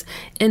lifetimes,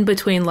 in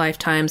between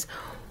lifetimes.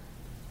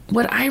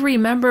 What I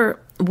remember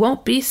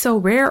won't be so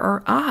rare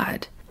or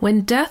odd.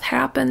 When death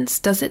happens,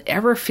 does it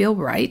ever feel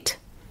right?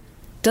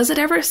 Does it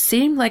ever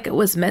seem like it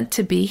was meant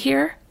to be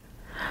here?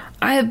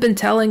 I have been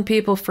telling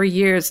people for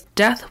years,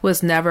 death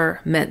was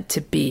never meant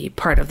to be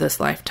part of this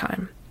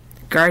lifetime.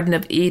 Garden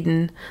of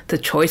Eden, the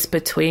choice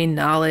between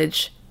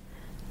knowledge,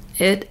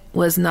 it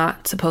was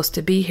not supposed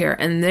to be here.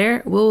 And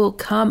there will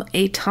come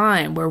a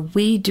time where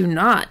we do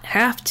not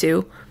have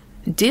to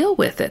deal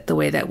with it the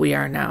way that we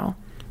are now.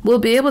 We'll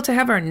be able to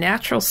have our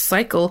natural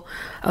cycle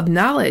of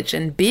knowledge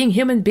and being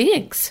human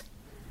beings.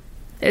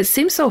 It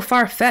seems so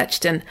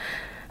far-fetched, and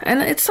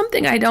it's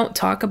something I don't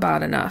talk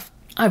about enough.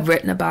 I've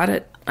written about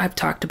it. I've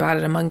talked about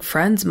it among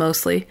friends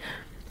mostly,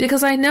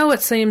 because I know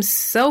it seems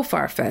so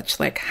far-fetched,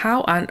 like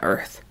how on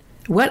earth?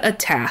 What a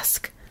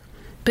task.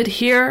 But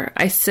here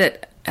I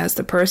sit as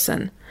the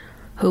person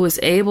who was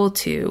able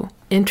to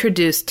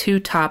introduce two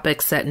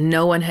topics that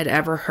no one had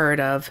ever heard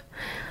of,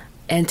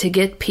 and to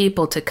get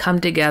people to come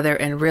together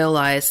and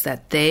realize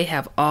that they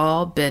have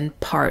all been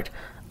part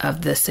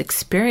of this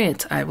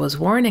experience I was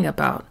warning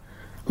about.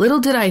 Little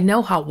did I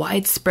know how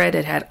widespread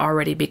it had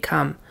already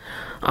become.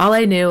 All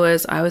I knew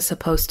is I was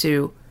supposed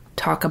to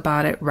talk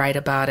about it, write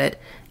about it,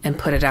 and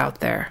put it out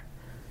there.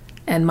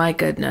 And my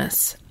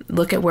goodness,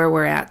 look at where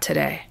we're at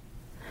today.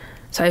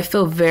 So I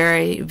feel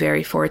very,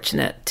 very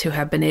fortunate to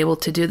have been able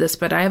to do this,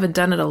 but I haven't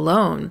done it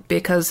alone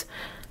because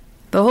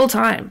the whole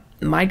time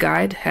my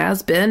guide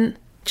has been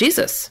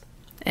Jesus.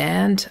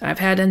 And I've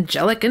had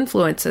angelic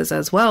influences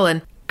as well.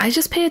 And I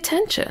just pay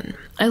attention.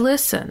 I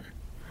listen.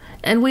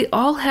 And we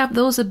all have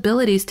those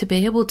abilities to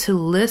be able to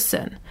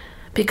listen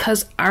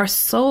because our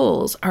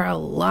souls are a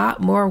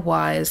lot more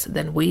wise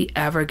than we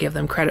ever give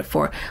them credit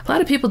for. A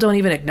lot of people don't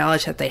even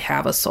acknowledge that they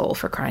have a soul,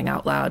 for crying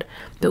out loud.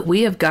 But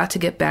we have got to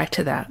get back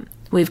to that.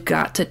 We've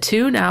got to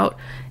tune out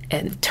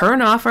and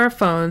turn off our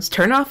phones,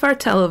 turn off our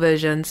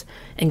televisions,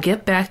 and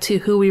get back to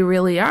who we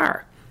really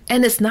are.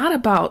 And it's not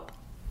about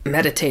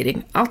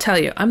meditating. I'll tell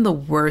you, I'm the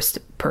worst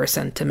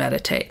person to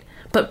meditate.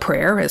 But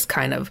prayer is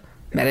kind of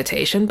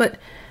meditation. But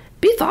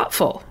be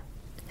thoughtful.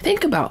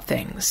 Think about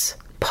things.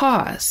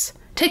 Pause.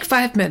 Take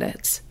 5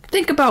 minutes.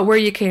 Think about where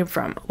you came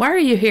from. Why are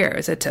you here?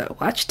 Is it to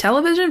watch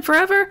television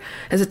forever?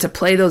 Is it to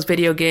play those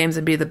video games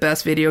and be the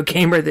best video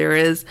gamer there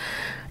is?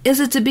 Is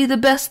it to be the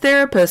best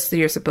therapist that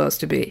you're supposed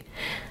to be?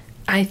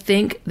 I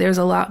think there's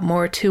a lot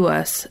more to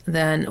us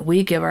than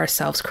we give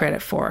ourselves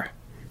credit for.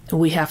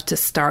 We have to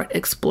start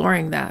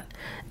exploring that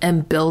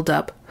and build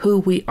up who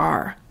we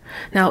are.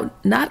 Now,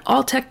 not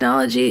all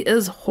technology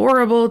is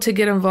horrible to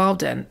get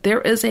involved in.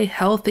 There is a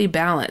healthy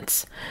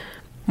balance.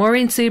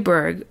 Maureen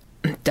Seberg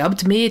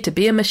dubbed me to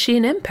be a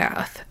machine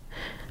empath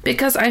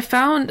because I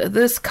found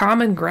this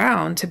common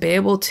ground to be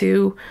able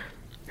to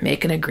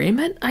make an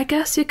agreement, I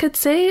guess you could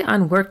say,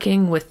 on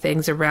working with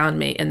things around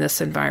me in this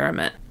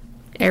environment.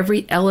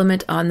 Every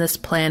element on this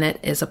planet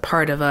is a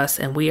part of us,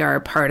 and we are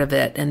a part of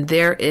it, and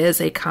there is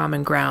a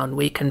common ground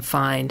we can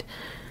find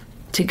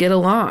to get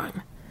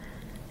along.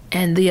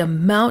 And the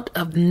amount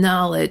of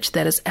knowledge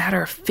that is at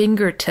our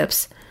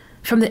fingertips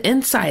from the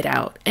inside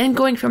out and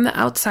going from the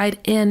outside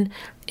in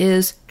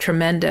is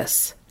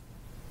tremendous.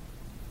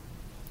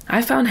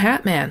 I found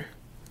Hatman.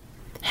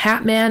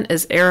 Hatman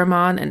is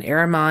Ahriman, and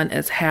Ahriman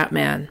is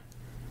Hatman.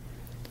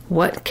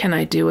 What can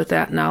I do with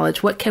that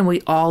knowledge? What can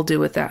we all do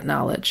with that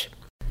knowledge?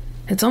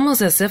 It's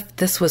almost as if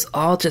this was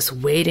all just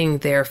waiting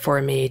there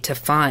for me to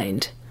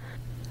find.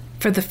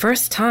 For the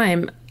first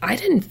time, I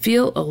didn't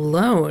feel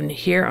alone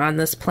here on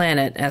this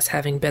planet as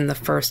having been the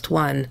first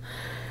one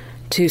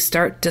to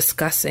start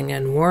discussing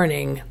and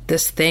warning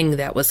this thing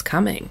that was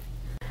coming.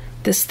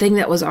 This thing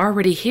that was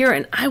already here,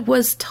 and I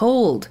was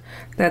told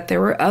that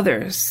there were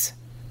others,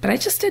 but I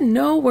just didn't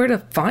know where to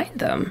find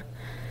them.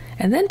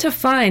 And then to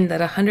find that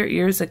 100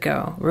 years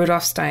ago,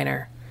 Rudolf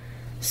Steiner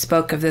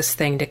spoke of this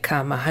thing to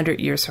come 100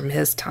 years from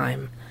his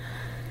time.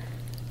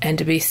 And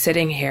to be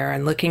sitting here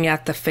and looking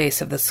at the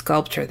face of the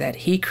sculpture that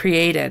he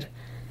created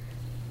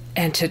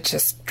and to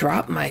just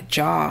drop my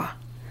jaw.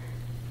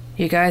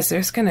 You guys,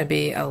 there's going to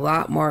be a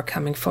lot more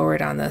coming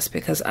forward on this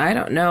because I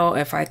don't know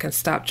if I can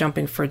stop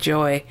jumping for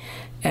joy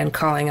and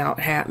calling out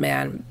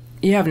Hatman.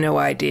 You have no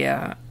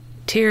idea.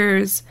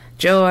 Tears,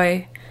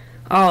 joy,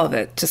 all of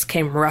it just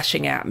came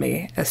rushing at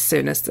me as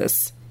soon as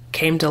this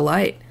came to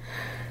light.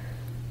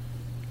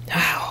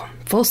 Wow,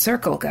 full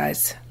circle,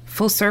 guys.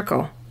 Full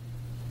circle.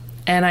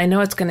 And I know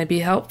it's going to be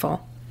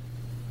helpful.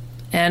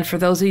 And for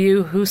those of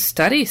you who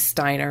study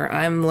Steiner,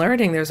 I'm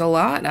learning there's a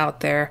lot out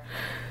there.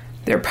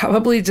 They're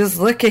probably just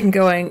looking,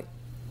 going,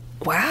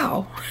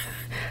 wow,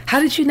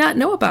 how did you not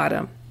know about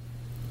him?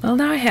 Well,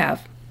 now I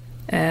have.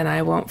 And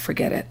I won't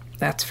forget it,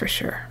 that's for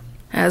sure.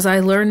 As I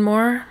learn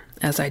more,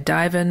 as I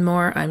dive in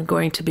more, I'm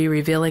going to be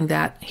revealing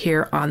that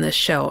here on this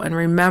show. And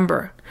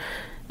remember,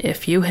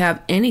 if you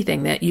have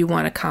anything that you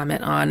want to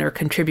comment on or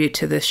contribute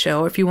to this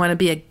show, if you want to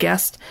be a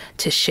guest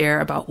to share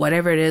about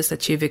whatever it is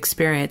that you've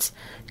experienced,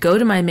 go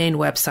to my main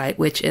website,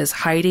 which is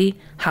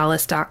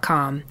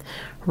HeidiHollis.com.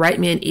 Write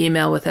me an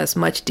email with as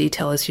much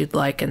detail as you'd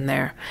like in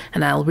there,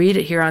 and I'll read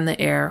it here on the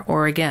air,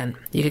 or again,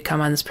 you could come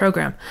on this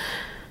program.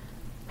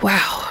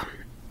 Wow.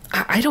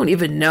 I don't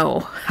even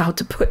know how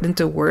to put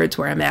into words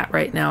where I'm at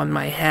right now in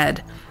my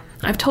head.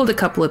 I've told a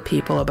couple of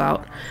people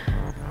about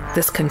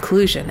this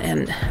conclusion,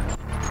 and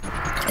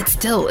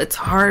it's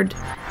hard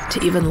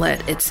to even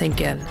let it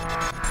sink in.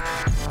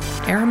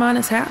 Ahriman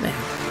is Hatman.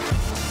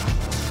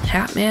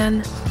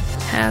 Hatman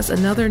has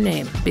another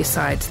name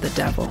besides the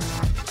devil.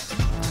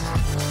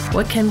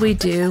 What can we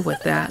do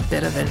with that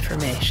bit of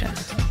information?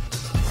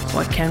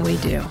 What can we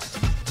do?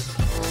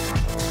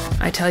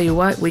 I tell you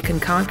what, we can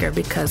conquer,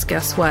 because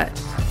guess what?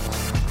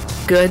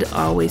 Good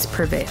always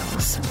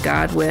prevails.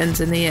 God wins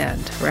in the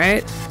end,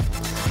 right?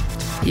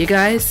 You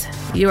guys,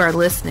 you are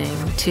listening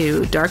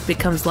to Dark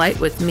Becomes Light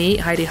with me,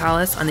 Heidi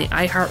Hollis, on the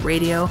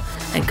iHeartRadio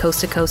and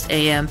Coast to Coast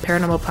AM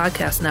Paranormal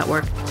Podcast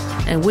Network,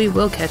 and we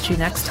will catch you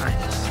next time.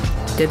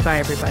 Goodbye,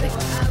 everybody.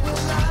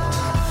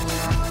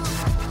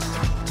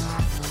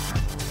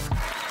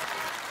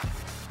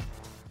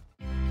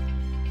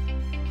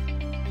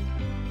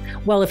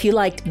 Well, if you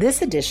liked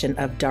this edition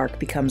of Dark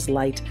Becomes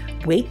Light,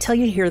 wait till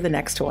you hear the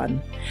next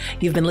one.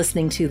 You've been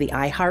listening to the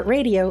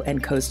iHeartRadio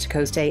and Coast to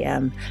Coast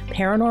AM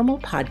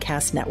Paranormal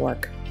Podcast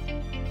Network.